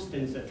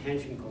constant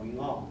tension going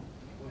on.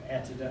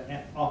 At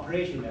the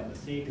operation level,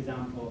 say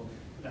example,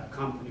 the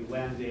company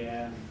when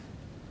they're,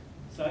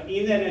 so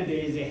in the end of the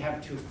day, they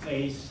have to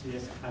face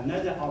this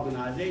another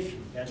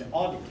organization that's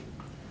auditing.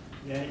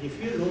 Then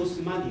if you lose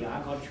money,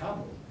 I got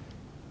trouble.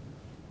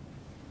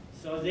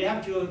 So they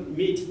have to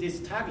meet this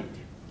target,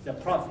 the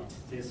profit,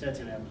 to a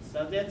certain level.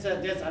 So there's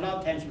a lot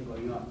of tension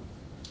going on.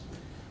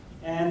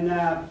 And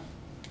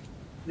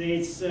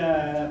this,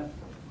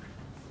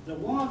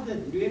 one of the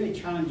really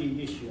challenging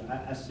issues,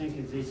 I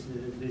think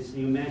this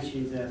you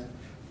mentioned the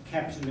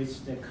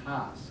capitalist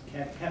class,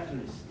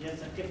 capitalist.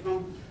 There's a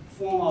different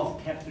form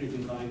of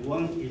capitalism going.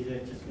 One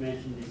is just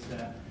mentioned this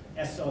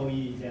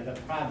SOE, the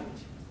private.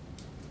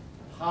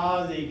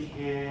 How they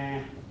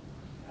can,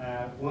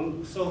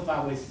 so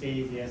far we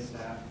see there's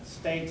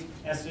state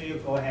SOE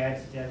go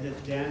ahead,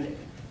 then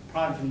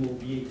private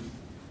move in.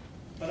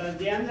 But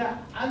then the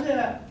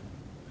other,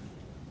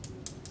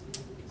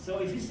 so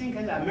if you think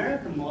of the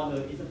American model,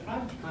 it's a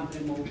private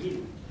company move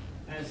in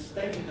and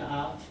state it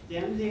out,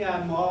 then they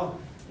are more,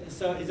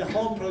 so it's a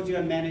whole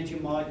project managed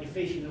in more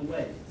efficient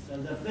way. So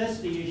the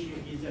first issue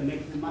is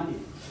making money.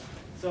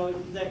 So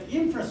the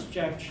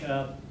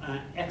infrastructure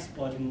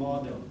export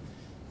model,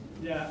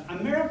 the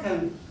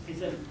American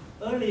is an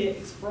early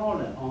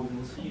explorer on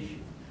this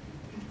issue.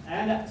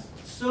 And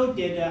so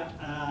did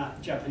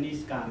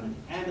Japanese government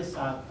and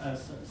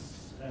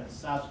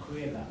South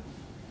Korea.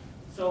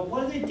 So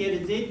what they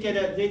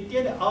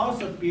did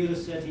also build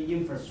certain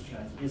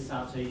infrastructure in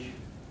South Asia.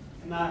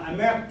 Now,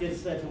 America did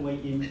certain way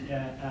in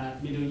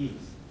Middle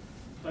East.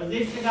 But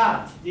they figured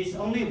out this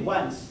only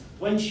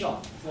one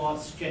shot for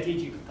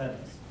strategic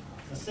purpose.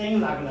 The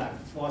same like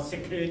for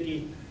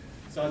security.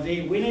 So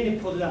they willing to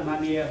put the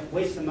money,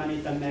 waste the money,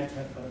 doesn't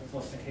matter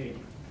for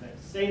security.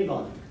 Same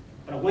logic,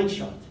 but one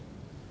shot.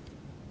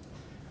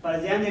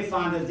 But then they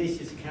found that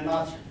this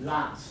cannot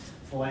last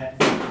forever.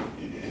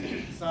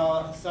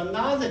 So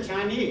now the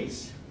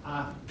Chinese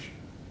are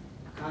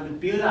kind of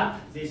build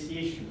up this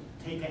issue,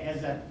 take it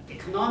as an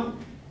economic,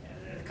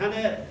 kind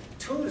of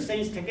two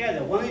things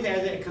together. One is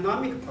as an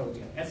economic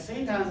project, at the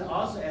same time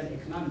also as an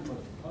economic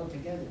project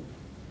altogether.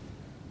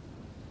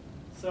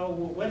 So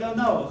we don't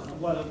know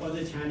what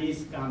the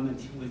Chinese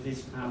government with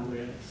this time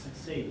will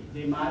succeed.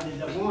 They might,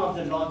 one of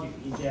the logic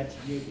is that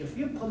if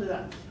you put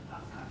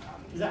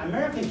the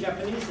American,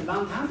 Japanese a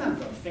long time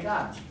ago figure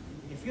out,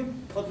 if you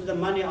put the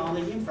money on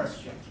the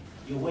infrastructure,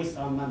 you waste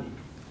our money.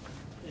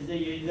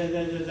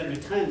 The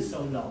return is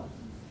so low,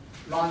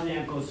 rather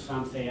than go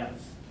something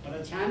else.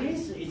 But the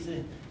Chinese is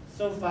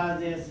so far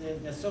they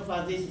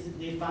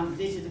found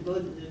this is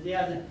good. They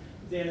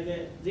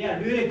are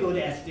really good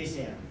at this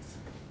area.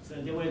 So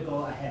they will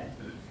go ahead.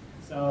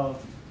 So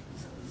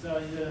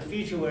the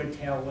future will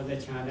tell whether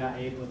China are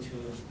able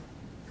to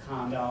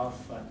kind of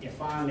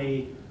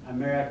definitely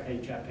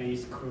American,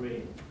 Japanese,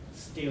 Korea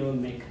still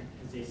make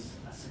this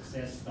a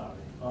success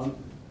story.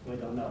 We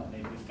don't know,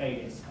 maybe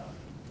failure story.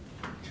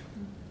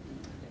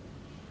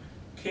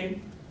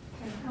 Kim?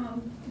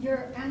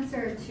 Your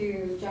answer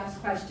to Jeff's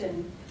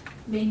question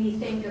made me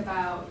think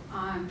about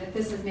that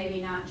this is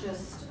maybe not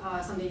just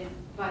something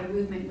about a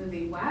movement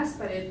moving west,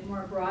 but a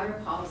more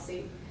broader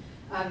policy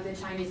of the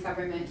Chinese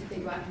government to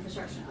think about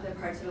infrastructure in other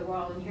parts of the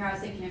world. And here I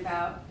was thinking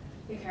about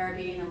the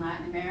Caribbean and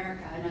Latin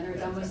America. In other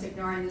words, almost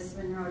ignoring this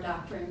Monroe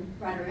Doctrine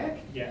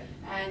rhetoric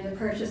and the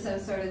purchase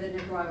of sort of the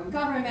Nicaraguan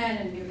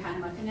government and new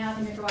Panama Canal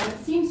to Nicaragua.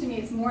 It seems to me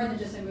it's more than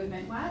just a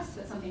movement west,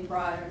 but something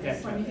broader. I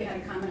just wondered if you had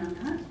a comment on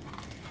that.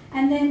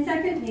 And then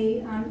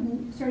secondly,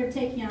 sort of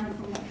taking on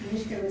from what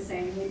Kanishka was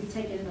saying, maybe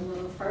taking it a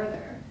little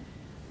further.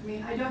 I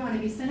mean, I don't want to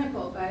be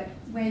cynical, but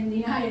when the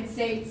United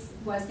States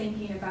was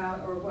thinking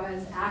about or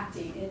was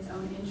acting in its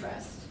own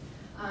interest,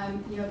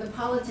 you know, the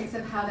politics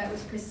of how that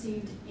was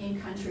perceived in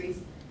countries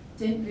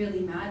didn't really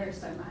matter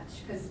so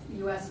much because the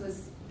U.S.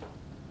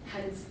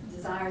 had its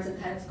desires and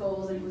had its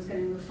goals and was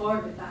going to move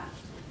forward with that.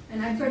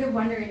 And I'm sort of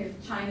wondering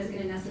if China is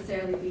going to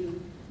necessarily be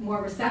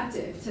more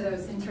receptive to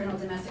those internal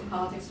domestic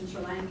politics in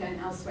Sri Lanka and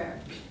elsewhere.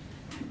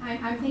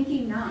 I'm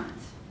thinking not,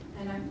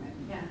 and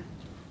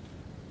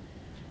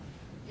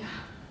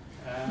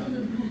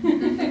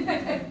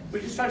We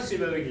just try to see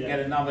whether we can get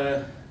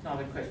another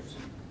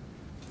question.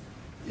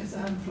 Yes,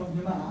 I'm from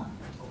Myanmar,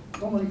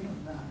 formerly from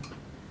Myanmar.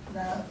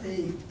 Now,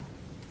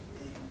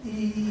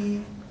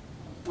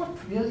 what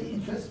really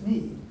interests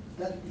me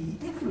that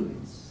the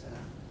influence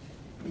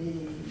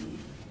and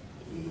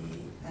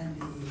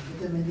the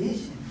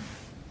determination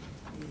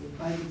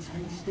by the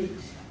Chinese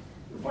state,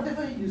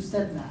 whatever you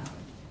said now,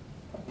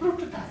 a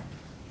prototype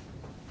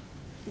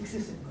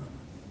exists in Burma.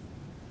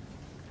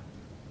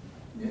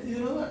 You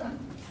know what I'm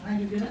trying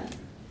to get at?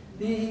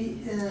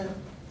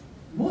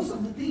 Most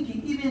of the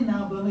thinking, even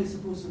now, Burma is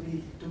supposed to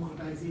be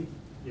democratizing.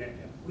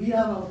 We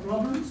have our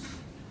problems.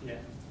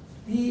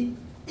 The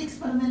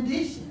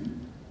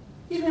experimentation,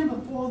 even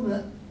before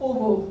the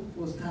OBOR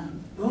was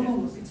done, Burma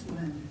was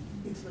experimented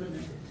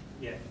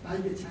by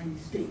the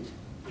Chinese state.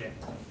 Yeah.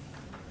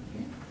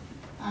 Okay?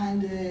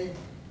 And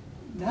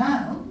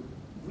now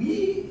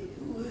we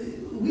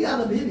are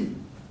the baby.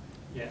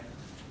 Yeah.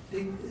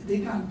 They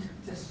can't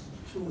just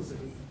throw us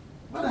away.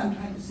 What I'm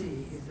trying to say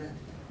is that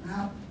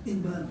now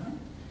in Burma,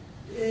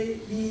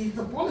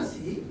 the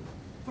policy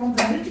from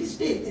the military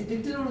state, a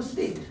dictatorial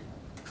state,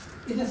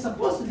 it is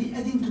supposed to be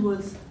heading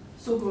towards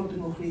so-called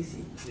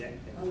democracy. Yeah.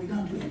 But we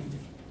don't do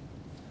anything.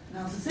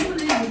 Now, so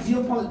similarly with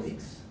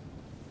geopolitics,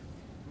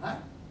 right?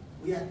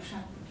 We are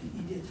trapped between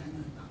India, China,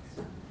 and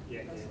Pakistan.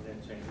 Yeah,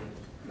 that's right.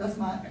 That's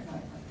my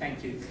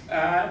Thank you.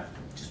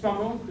 Just one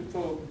more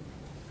before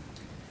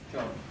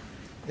John.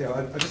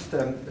 Yeah, I just,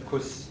 of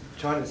course,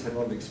 China's had a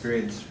lot of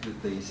experience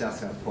with the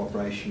South-South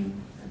cooperation,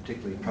 and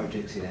particularly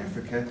projects in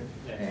Africa,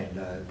 and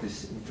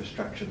this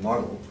infrastructure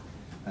model.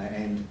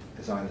 And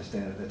as I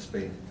understand it, that's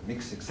been a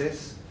mixed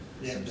success.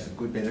 Some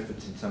good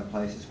benefits in some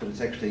places, but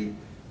it's actually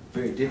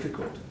very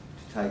difficult to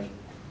take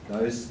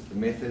the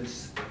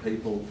methods, the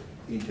people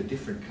into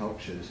different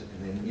cultures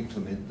and then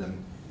implement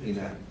them in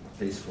a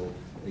peaceful,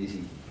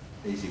 easy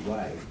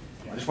way.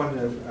 I just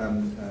wonder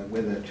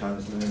whether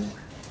China's learned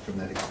from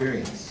that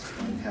experience,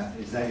 and how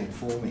is that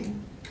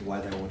informing the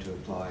way they want to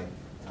apply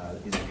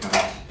in the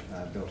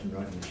current Belt and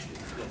Road Initiative?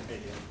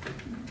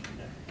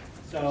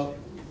 So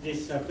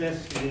this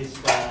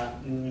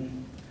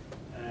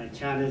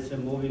China is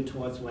moving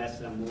towards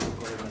West and moving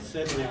global.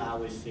 Certainly, I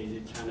would say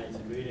that China is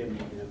really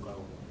moving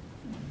global.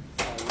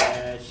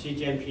 Xi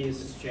Jinping's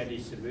strategy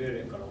is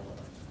really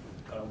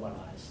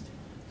globalized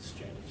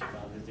strategy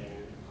rather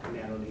than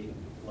narrowly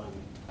one.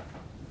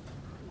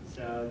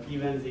 So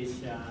even this,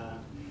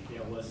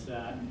 there was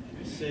a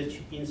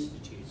research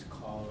institute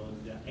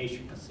called the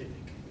Asia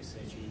Pacific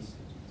Research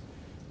Institute.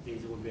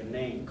 This would be a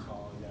name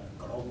called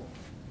Global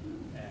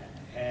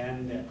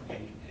and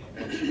Asia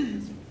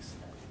Pacific Study.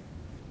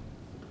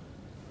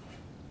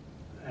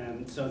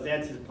 So that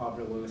is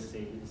probably what we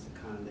see is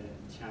kind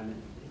of China.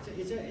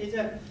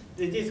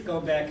 This go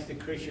back to the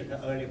critical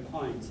early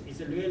points. It's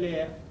really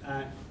a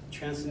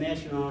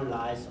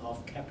transnationalized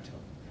of capital.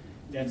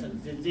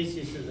 This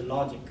is the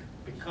logic.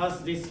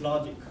 Because this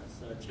logic,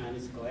 so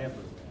Chinese go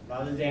everywhere,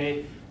 rather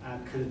than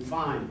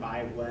confined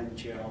by one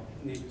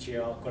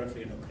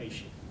geographic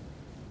location.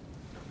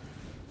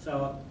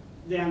 So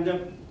then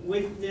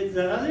with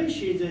the other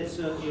issue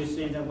that you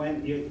see that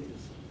when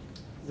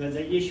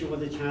the issue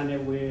with China,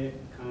 we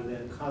kind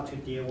of how to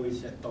deal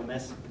with the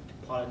domestic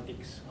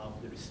politics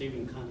of the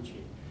receiving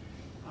country.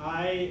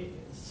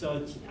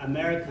 So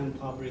American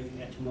public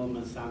at the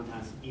moment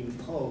sometimes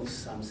impose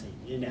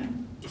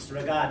something,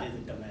 disregarded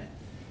the domain.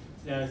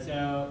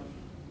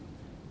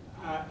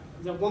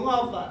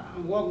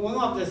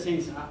 One of the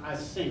things I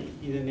think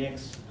in the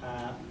next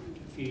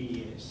few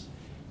years,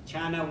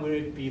 China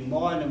will be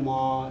more and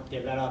more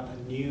develop a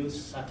new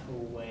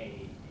subtle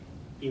way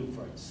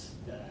influence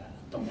the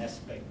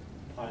domestic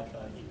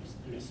political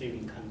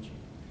receiving country.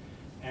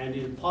 And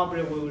it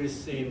probably we will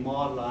see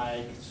more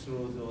like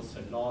through those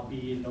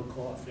lobby,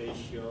 local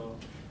official,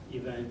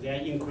 even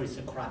they increase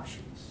the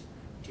corruptions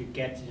to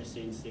get the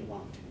things they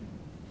want to.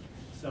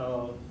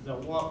 So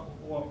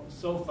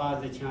so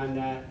far the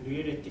China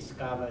really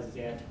discovers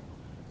that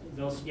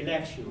those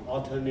election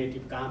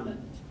alternative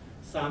government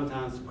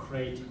sometimes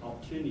create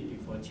opportunity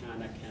for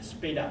China can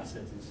speed up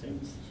certain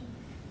things.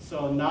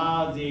 So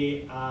now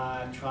they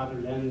try to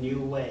learn new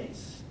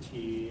ways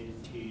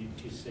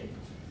to see.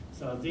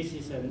 So this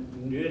is a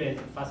really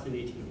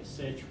fascinating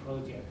research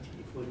project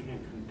if we can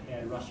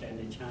compare Russia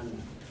and China,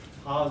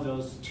 how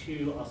those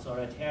two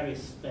authoritarian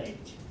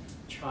states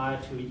try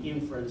to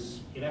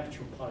influence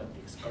electoral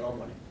politics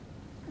globally.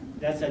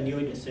 That's a new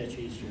research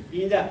issue.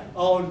 In the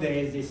old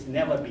days, this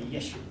never be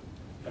issue,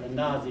 but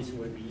now this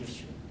will be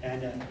issue.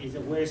 And it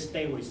will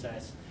stay with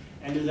us.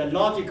 And the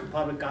logic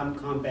probably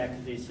come back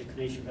to this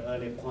critical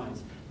early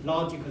points.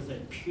 Logic is a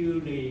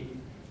purely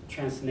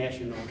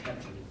transnational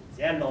capitalism.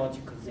 Their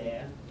logic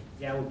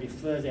there will be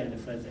further and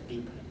further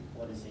deeper.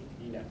 What is it?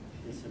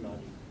 This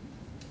logic.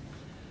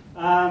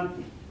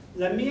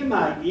 The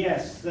Myanmar,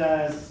 yes,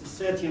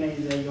 certainly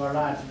you're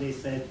right. They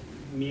said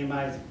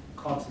Myanmar is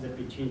caught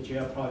between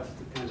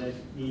geopolitics and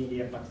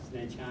India,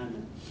 Pakistan,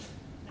 China.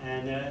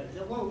 And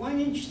one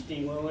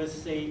interesting what we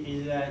say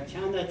is that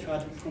China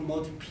tried to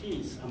promote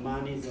peace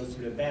among those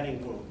rebellion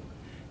groups.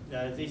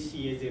 This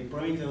year they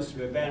bring those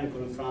rebellion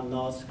groups from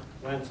north,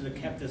 went to the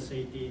capital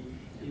city,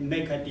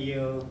 make a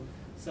deal.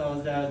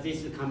 So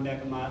this come back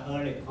to my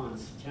early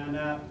points.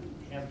 China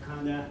have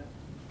kind of,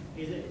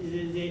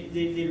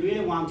 they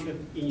really want to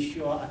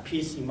ensure a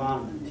peace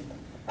environment.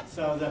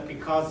 So that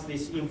because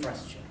this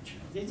infrastructure,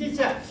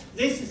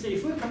 this is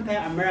if we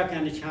compare America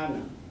and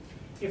China,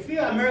 if you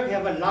America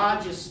have the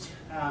largest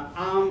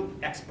arm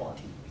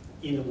exporting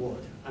in the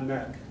world,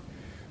 America.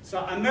 So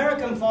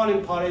American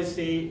foreign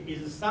policy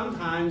is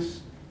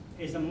sometimes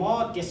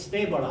more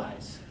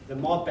destabilized, the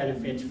more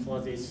benefit for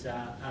this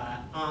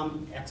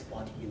arm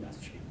exporting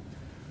industry.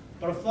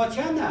 But for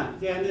China,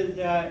 then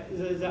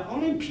the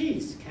only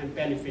piece can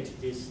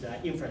benefit this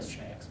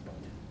infrastructure export.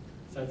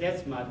 So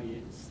that might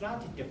be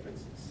slight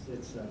differences.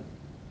 It's,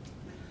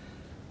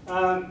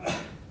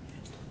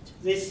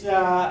 this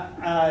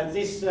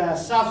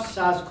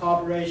South-South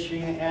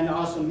cooperation and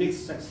also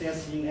mixed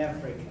success in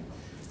Africa.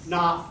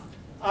 Now,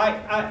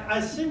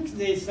 I think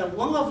there's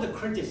one of the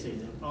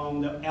criticisms on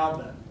the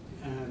album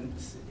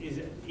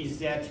is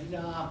that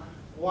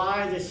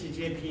why the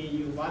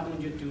CCP, why don't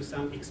you do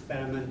some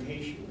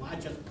experimentation? Why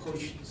just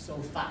push so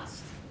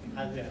fast?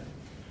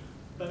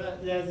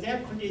 But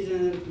that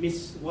criticism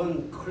misses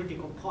one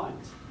critical point.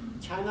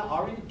 China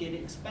already did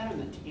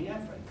experiment in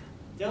Africa.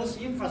 Those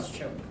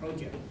infrastructure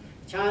projects,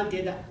 China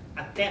did a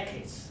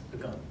decades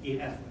ago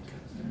in Africa,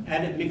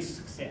 and it mixed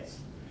success.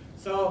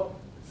 So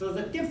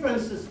the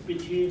differences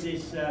between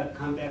this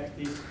compared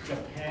this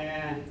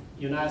Japan,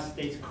 United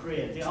States,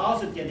 Korea, they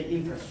also did an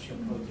infrastructure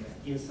project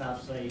in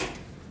South Asia,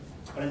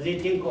 but they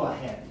didn't go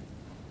ahead.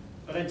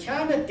 But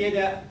China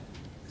did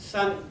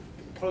some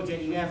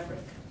project in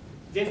Africa.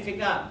 They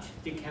figured out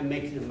they can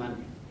make the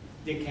money.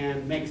 They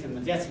can make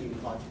them. That's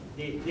important.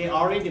 They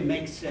already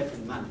make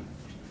certain money.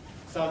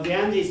 So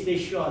then they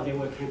sure they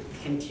will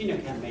continue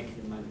can make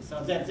the money.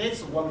 So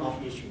that's one of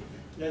the issues.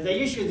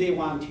 The issue they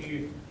want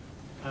to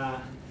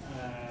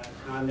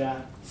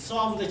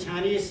solve the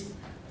Chinese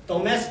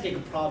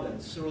domestic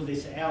problems through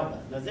this album.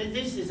 Now,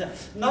 this is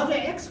not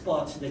an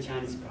export to the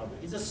Chinese problem.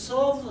 It's a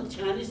solve the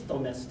Chinese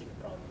domestic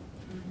problem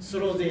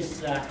through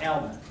this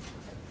album.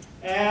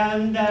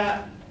 And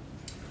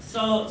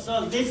so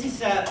this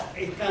is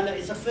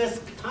it's the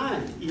first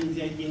time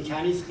in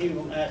Chinese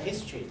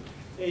history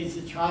is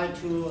try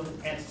to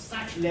at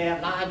such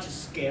large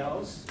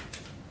scales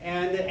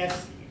and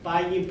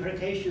by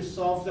implication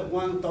solve the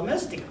one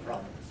domestic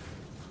problem.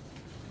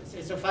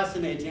 It's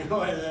fascinating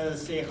to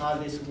see how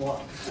this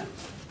works.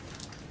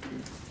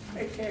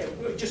 Okay,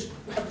 we'll just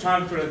have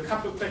time for a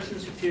couple of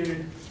questions if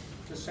you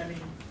just any.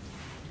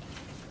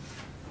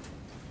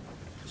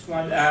 Just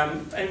one.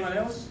 Anyone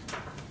else?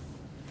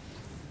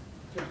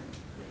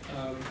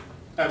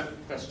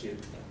 Question.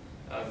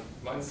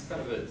 Mine's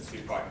kind of a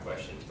two-part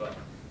question, but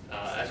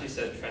as you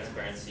said,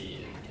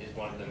 transparency is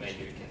one of the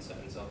major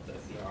concerns of the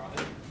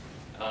BRI.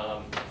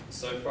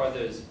 So far,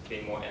 there's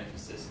been more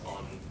emphasis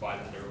on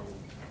bilateral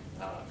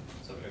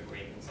sort of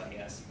agreements, I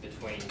guess,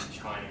 between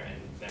China and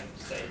member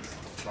states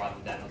rather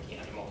than looking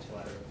at a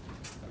multilateral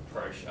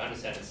approach. I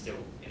understand it's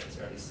still in its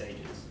early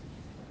stages,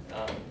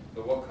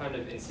 but what kind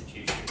of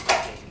institutions do you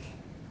think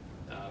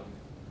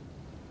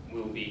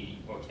will be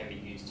or can be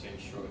used to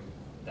ensure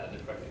that the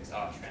projects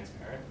are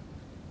transparent?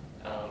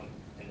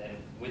 And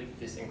then with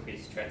this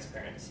increased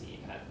transparency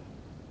at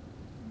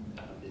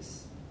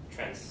this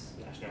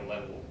transnational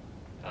level,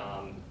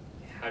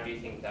 how do you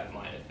think that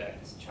might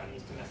affect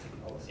Chinese domestic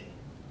policy?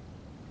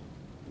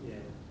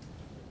 Yeah.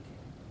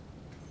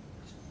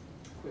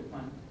 Quick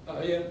one.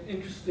 Yeah,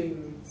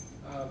 interesting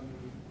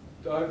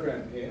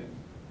diagram here,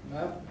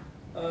 map.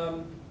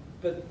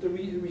 But the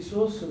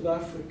resource of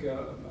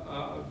Africa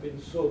have been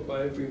sought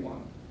by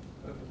everyone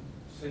over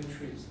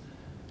centuries.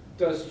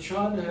 Does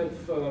China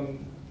have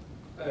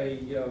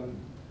an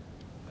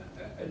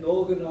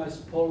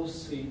organized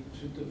policy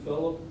to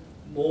develop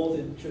more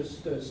than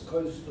just those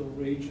coastal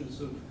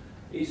regions of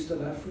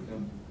Eastern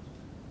Africa?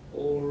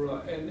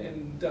 Or,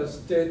 and does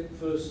debt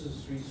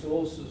versus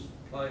resources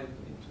play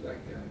into that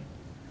game?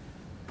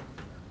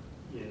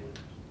 Yeah.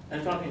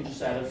 And if I can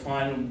just add a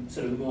final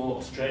sort of more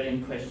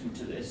Australian question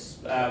to this,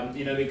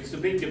 you know, because the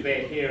big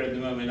debate here at the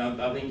moment,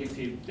 I think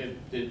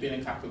there's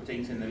been a couple of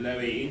things in the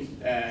Lowy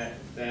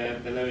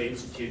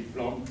Institute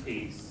blog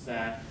piece,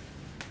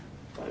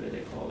 whatever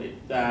they call it,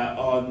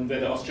 on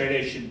whether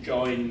Australia should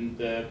join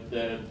the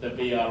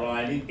BRI.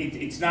 And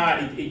it's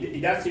not.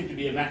 It does seem to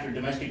be a matter of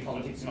domestic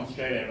politics in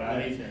Australia, right?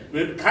 I mean,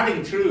 we're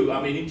cutting through.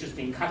 I mean,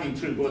 interesting, cutting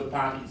through both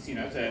parties. You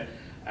know, so.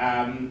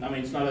 I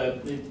mean, it's not a.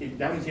 It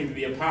doesn't seem to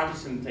be a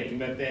partisan thing,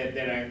 but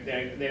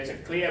there's a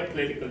clear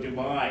political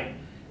divide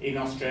in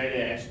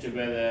Australia as to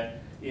whether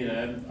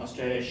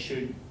Australia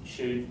should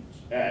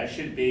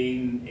be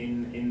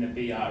in the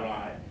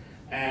BRI,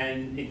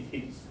 and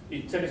it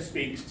sort of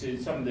speaks to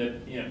some of the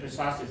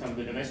precisely some of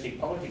the domestic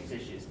politics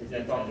issues that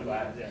they talked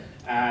about. Yeah.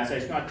 So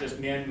it's not just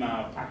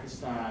Myanmar,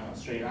 Pakistan, or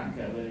Sri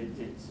Lanka, but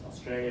it's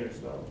Australia as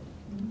well.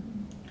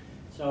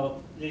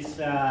 So this.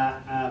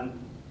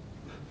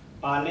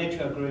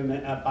 Bilateral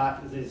agreement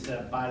about this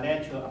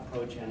bilateral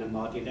approach and a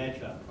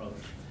multilateral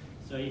approach.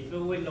 So if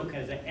we look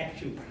at the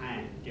action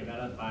plan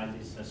developed by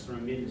this three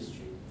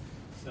ministry,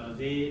 so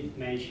they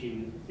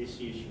mention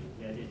this issue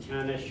that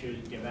China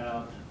should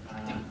develop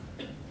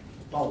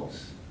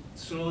both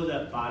through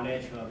the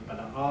bilateral but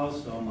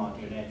also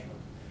multilateral.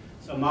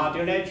 So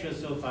multilateral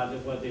so far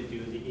what they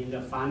do in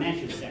the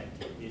financial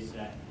sector is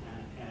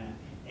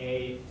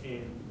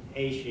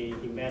Asian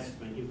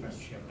Investment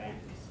Infrastructure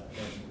Bank. So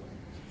that's one.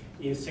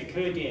 In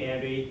security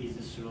area is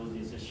through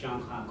this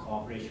Shanghai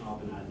Cooperation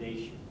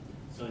Organization.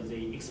 So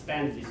they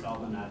expand this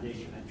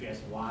organization,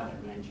 address a wider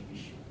range of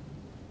issues.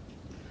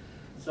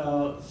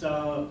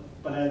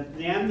 But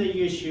then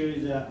the issue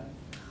is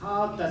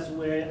how does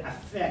it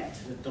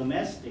affect the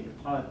domestic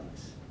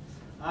politics?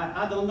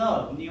 I don't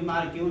know. You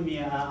might give me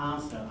an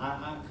answer.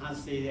 I can't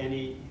see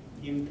any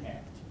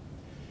impact.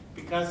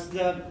 Because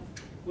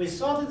we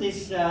thought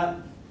this,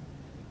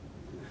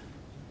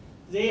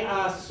 they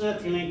are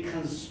certainly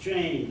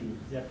constrained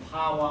the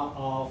power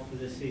of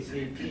the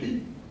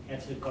CCP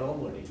at the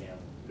global level,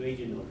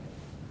 regional level.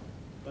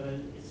 But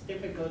it's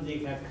difficult they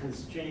can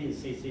constrain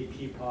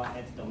CCP power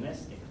at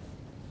domestic.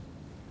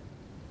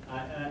 I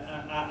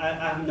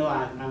have no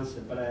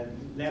answer, but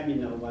let me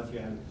know what you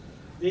have.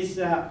 This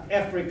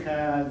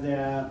Africa,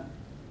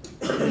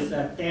 this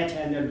debt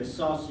and the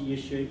resource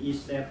issue,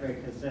 East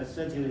Africa,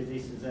 certainly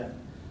this is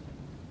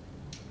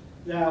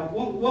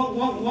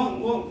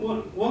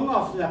one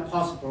of the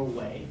possible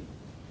way.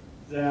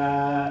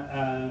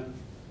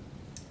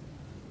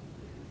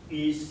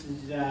 Is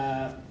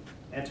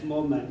at the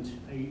moment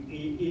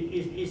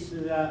is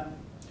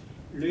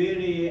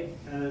really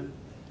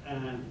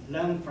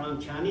learn from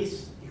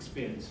Chinese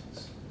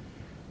experiences.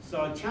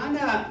 So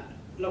China,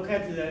 look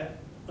at the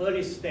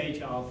early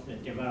stage of the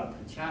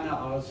development. China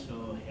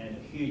also had a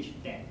huge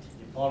debt.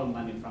 They borrowed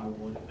money from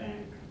World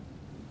Bank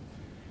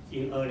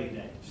in early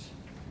days.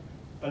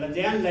 But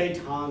then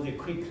later on, they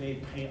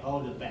quickly pay all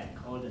the debt.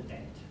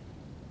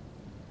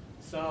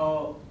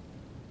 So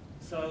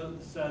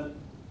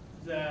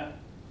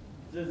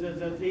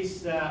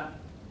this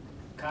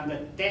kind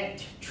of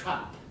debt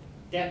trap,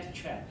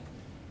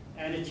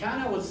 and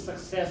China was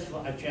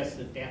successful address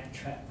the debt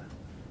trap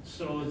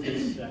through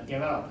this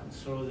development,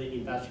 through the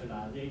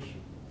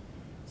industrialization.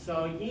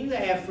 So in the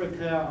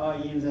Africa or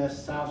in the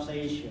South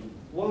Asia,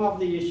 one of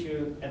the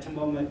issues at the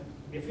moment,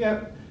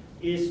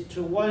 is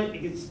to what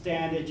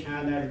extent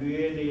China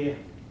really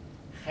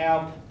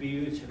help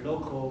build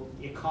local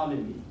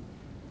economy,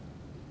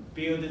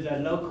 build the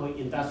local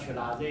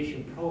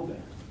industrialization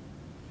program,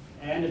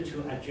 and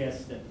to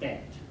address the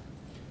debt.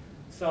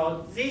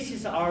 So this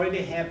is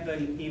already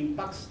happening in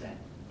Pakistan,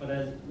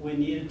 but we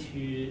need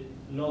to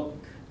look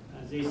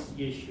at this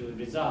issue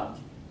result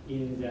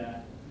in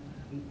the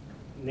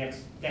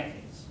next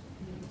decades.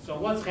 So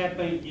what's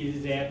happened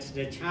is that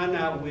the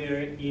China will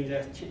in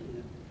the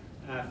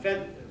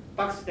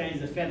Pakistan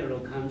is a federal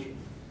country.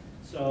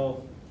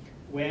 So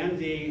when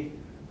the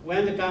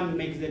government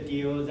makes the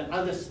deal, the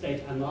other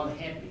states are not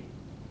happy.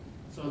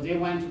 So they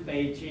went to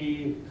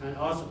Beijing and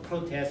also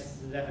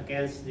protest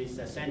against this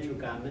central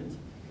government.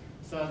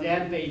 So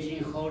then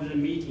Beijing holds a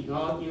meeting in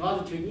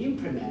order to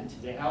implement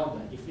the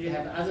album. If you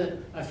have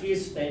a few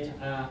states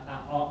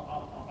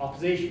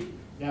opposition,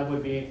 there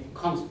would be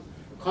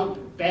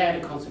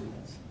bad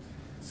consequences.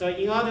 So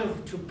in order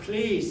to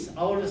please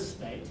all the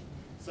states,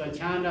 so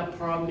China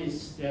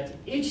promised that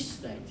each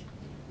state,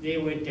 they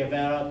will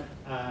develop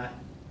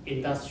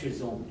industrial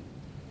zone.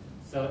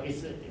 So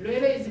it's a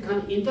kind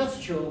of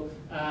industrial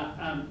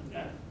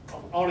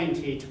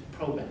oriented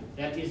program.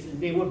 That is,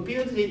 they will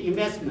build the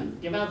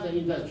investment, develop the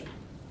industry.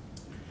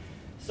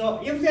 So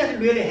if that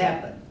really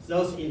happens,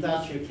 those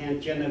industries can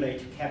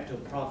generate capital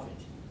profit.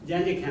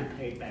 Then they can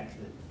pay back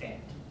the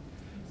debt.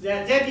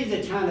 That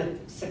is China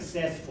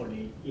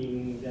successfully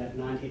in the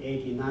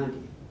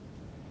 1980-90.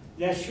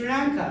 The Sri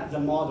Lanka, the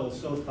model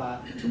so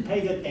far, to pay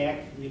the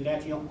debt, you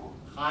let your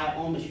high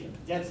ownership.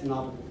 That's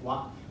not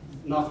right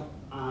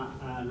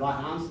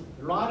answer.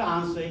 The right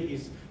answer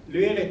is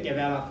really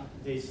develop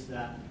this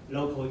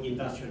local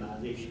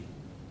industrialization.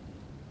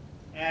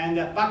 And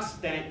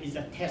Pakistan is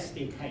a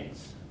testing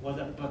case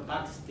whether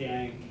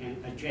Pakistan can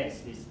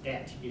address this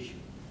debt issue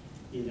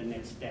in the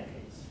next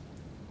decades.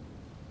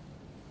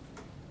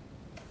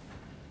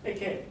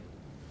 Okay.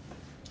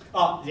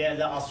 Oh,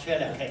 the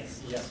Australia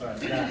case. Yes, sorry.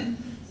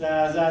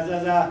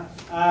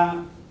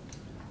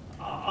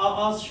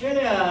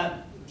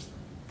 Australia.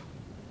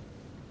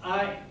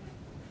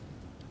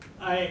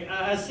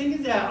 I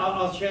think that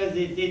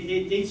Australia,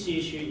 this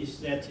issue is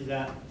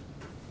that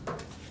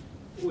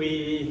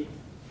we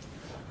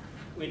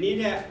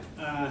need a.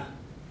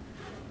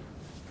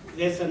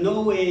 There's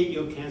no way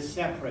you can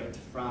separate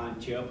from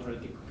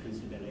geopolitical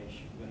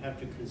consideration. You have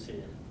to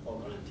consider for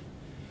granted.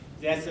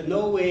 There's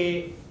no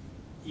way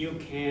you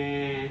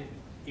can.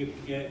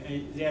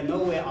 There's no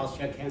way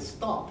Australia can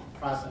stop,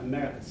 plus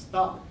America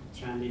stop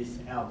Chinese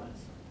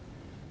allies.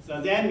 So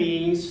that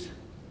means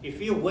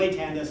if you wait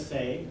and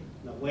say,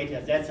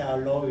 that's our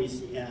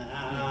lowest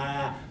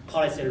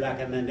policy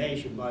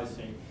recommendation,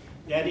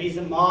 that is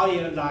more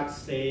like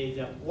say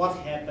that what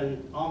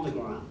happened on the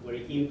ground will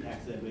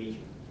impact the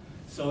region.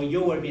 So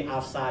you will be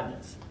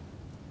outsiders.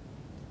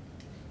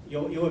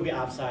 You will be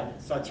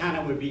outsiders. So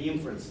China will be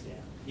influenced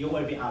there. You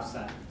will be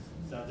outsiders.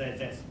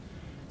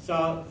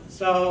 So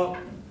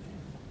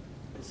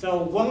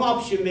one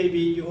option maybe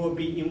you will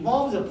be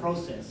involved in the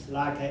process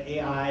like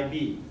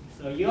AIIB.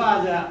 So you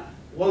are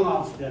one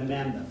of the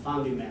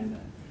founding member.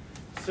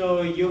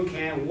 So you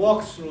can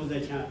walk through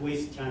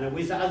with China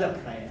with other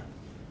player,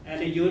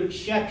 and you're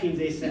shaping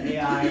this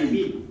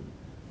AIIB.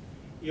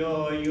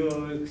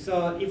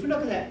 So if you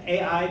look at the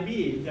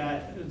AIIB,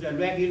 the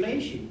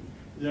regulation,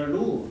 the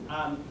rules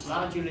are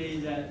largely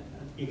the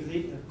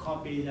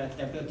copy the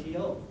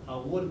WTO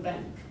or World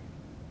Bank.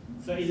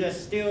 So it's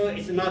still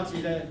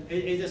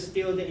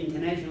the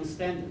international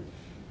standard.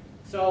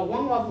 So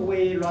one of the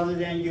ways, rather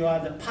than you are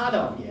the part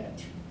of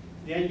it,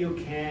 then you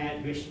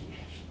can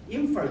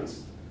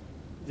influence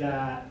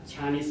the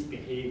Chinese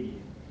behavior.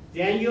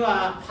 Then you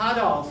are part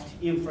of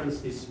influence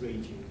this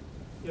region.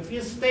 If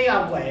you stay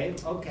away,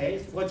 okay,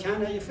 for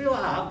China, if you're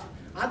out,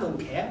 I don't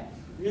care.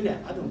 You know,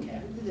 I don't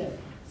care.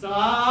 So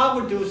I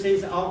would do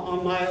things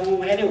on my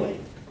own anyway,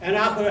 and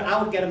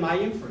I would get my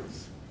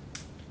influence.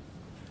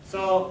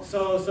 So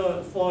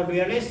for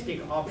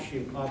realistic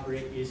option,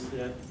 probably is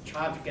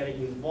try to get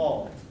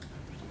involved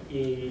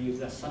in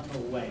the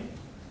subtle way,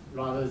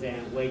 rather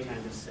than wait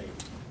and see.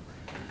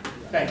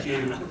 Thank you.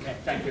 Okay.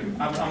 Thank you.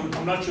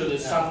 I'm not sure the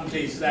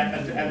subtleties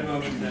that at the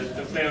moment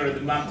the flare of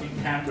the month in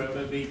Canberra,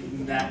 but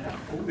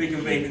we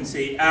can wait and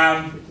see.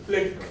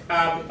 Look,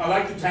 I'd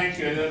like to thank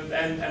you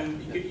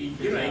and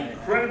you know,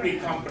 incredibly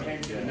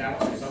comprehensive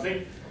analysis. I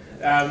think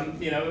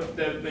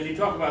when you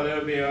talk about the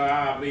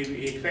OBOR, we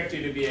expect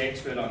you to be an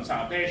expert on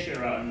South Asia,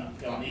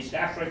 on East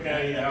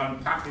Africa,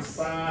 on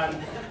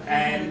Pakistan,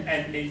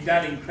 and you've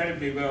done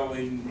incredibly well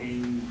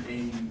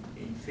in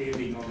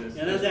fielding all this.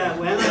 You know that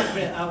when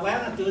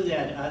I do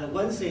that,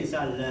 one thing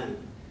I learned.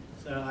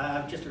 So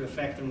I've just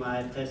reflected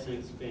my personal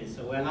experience.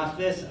 So when I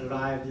first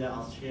arrived in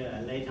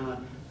Australia, later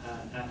on,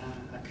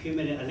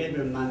 accumulated a little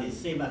bit of money,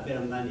 save a bit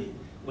of money.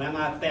 When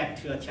I back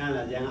to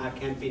China, then I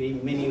can be a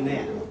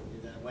millionaire.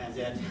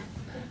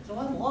 So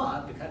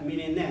what? Become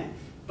millionaire.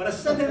 But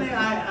suddenly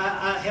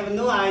I have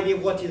no idea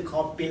what is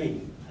called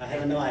billing. I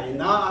have no idea.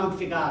 Now I'm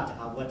figuring out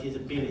what is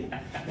billing.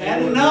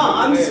 And now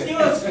I'm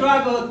still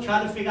struggle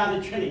trying to figure out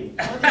the training.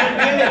 What is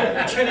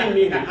billing? Training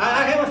meaning.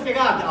 I haven't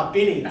figured out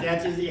billing.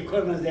 That is the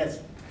equivalent. That's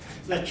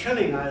the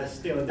training. I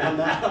still don't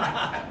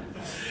know.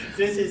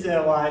 This is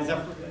why it's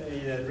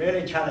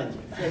really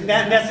challenging.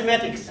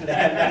 Mathematics.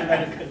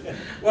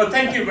 Well,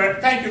 thank you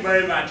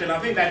very much. And I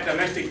think that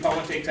domestic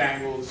politics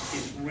angle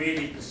is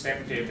really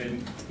perceptive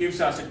and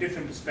gives us a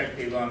different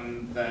perspective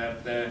on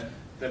the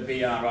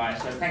BRI.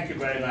 So thank you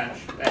very much.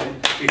 And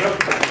we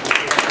hope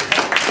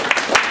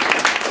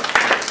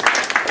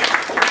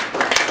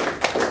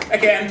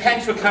again,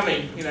 thanks for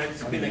coming. You know,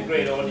 it's been a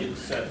great audience.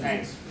 So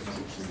thanks.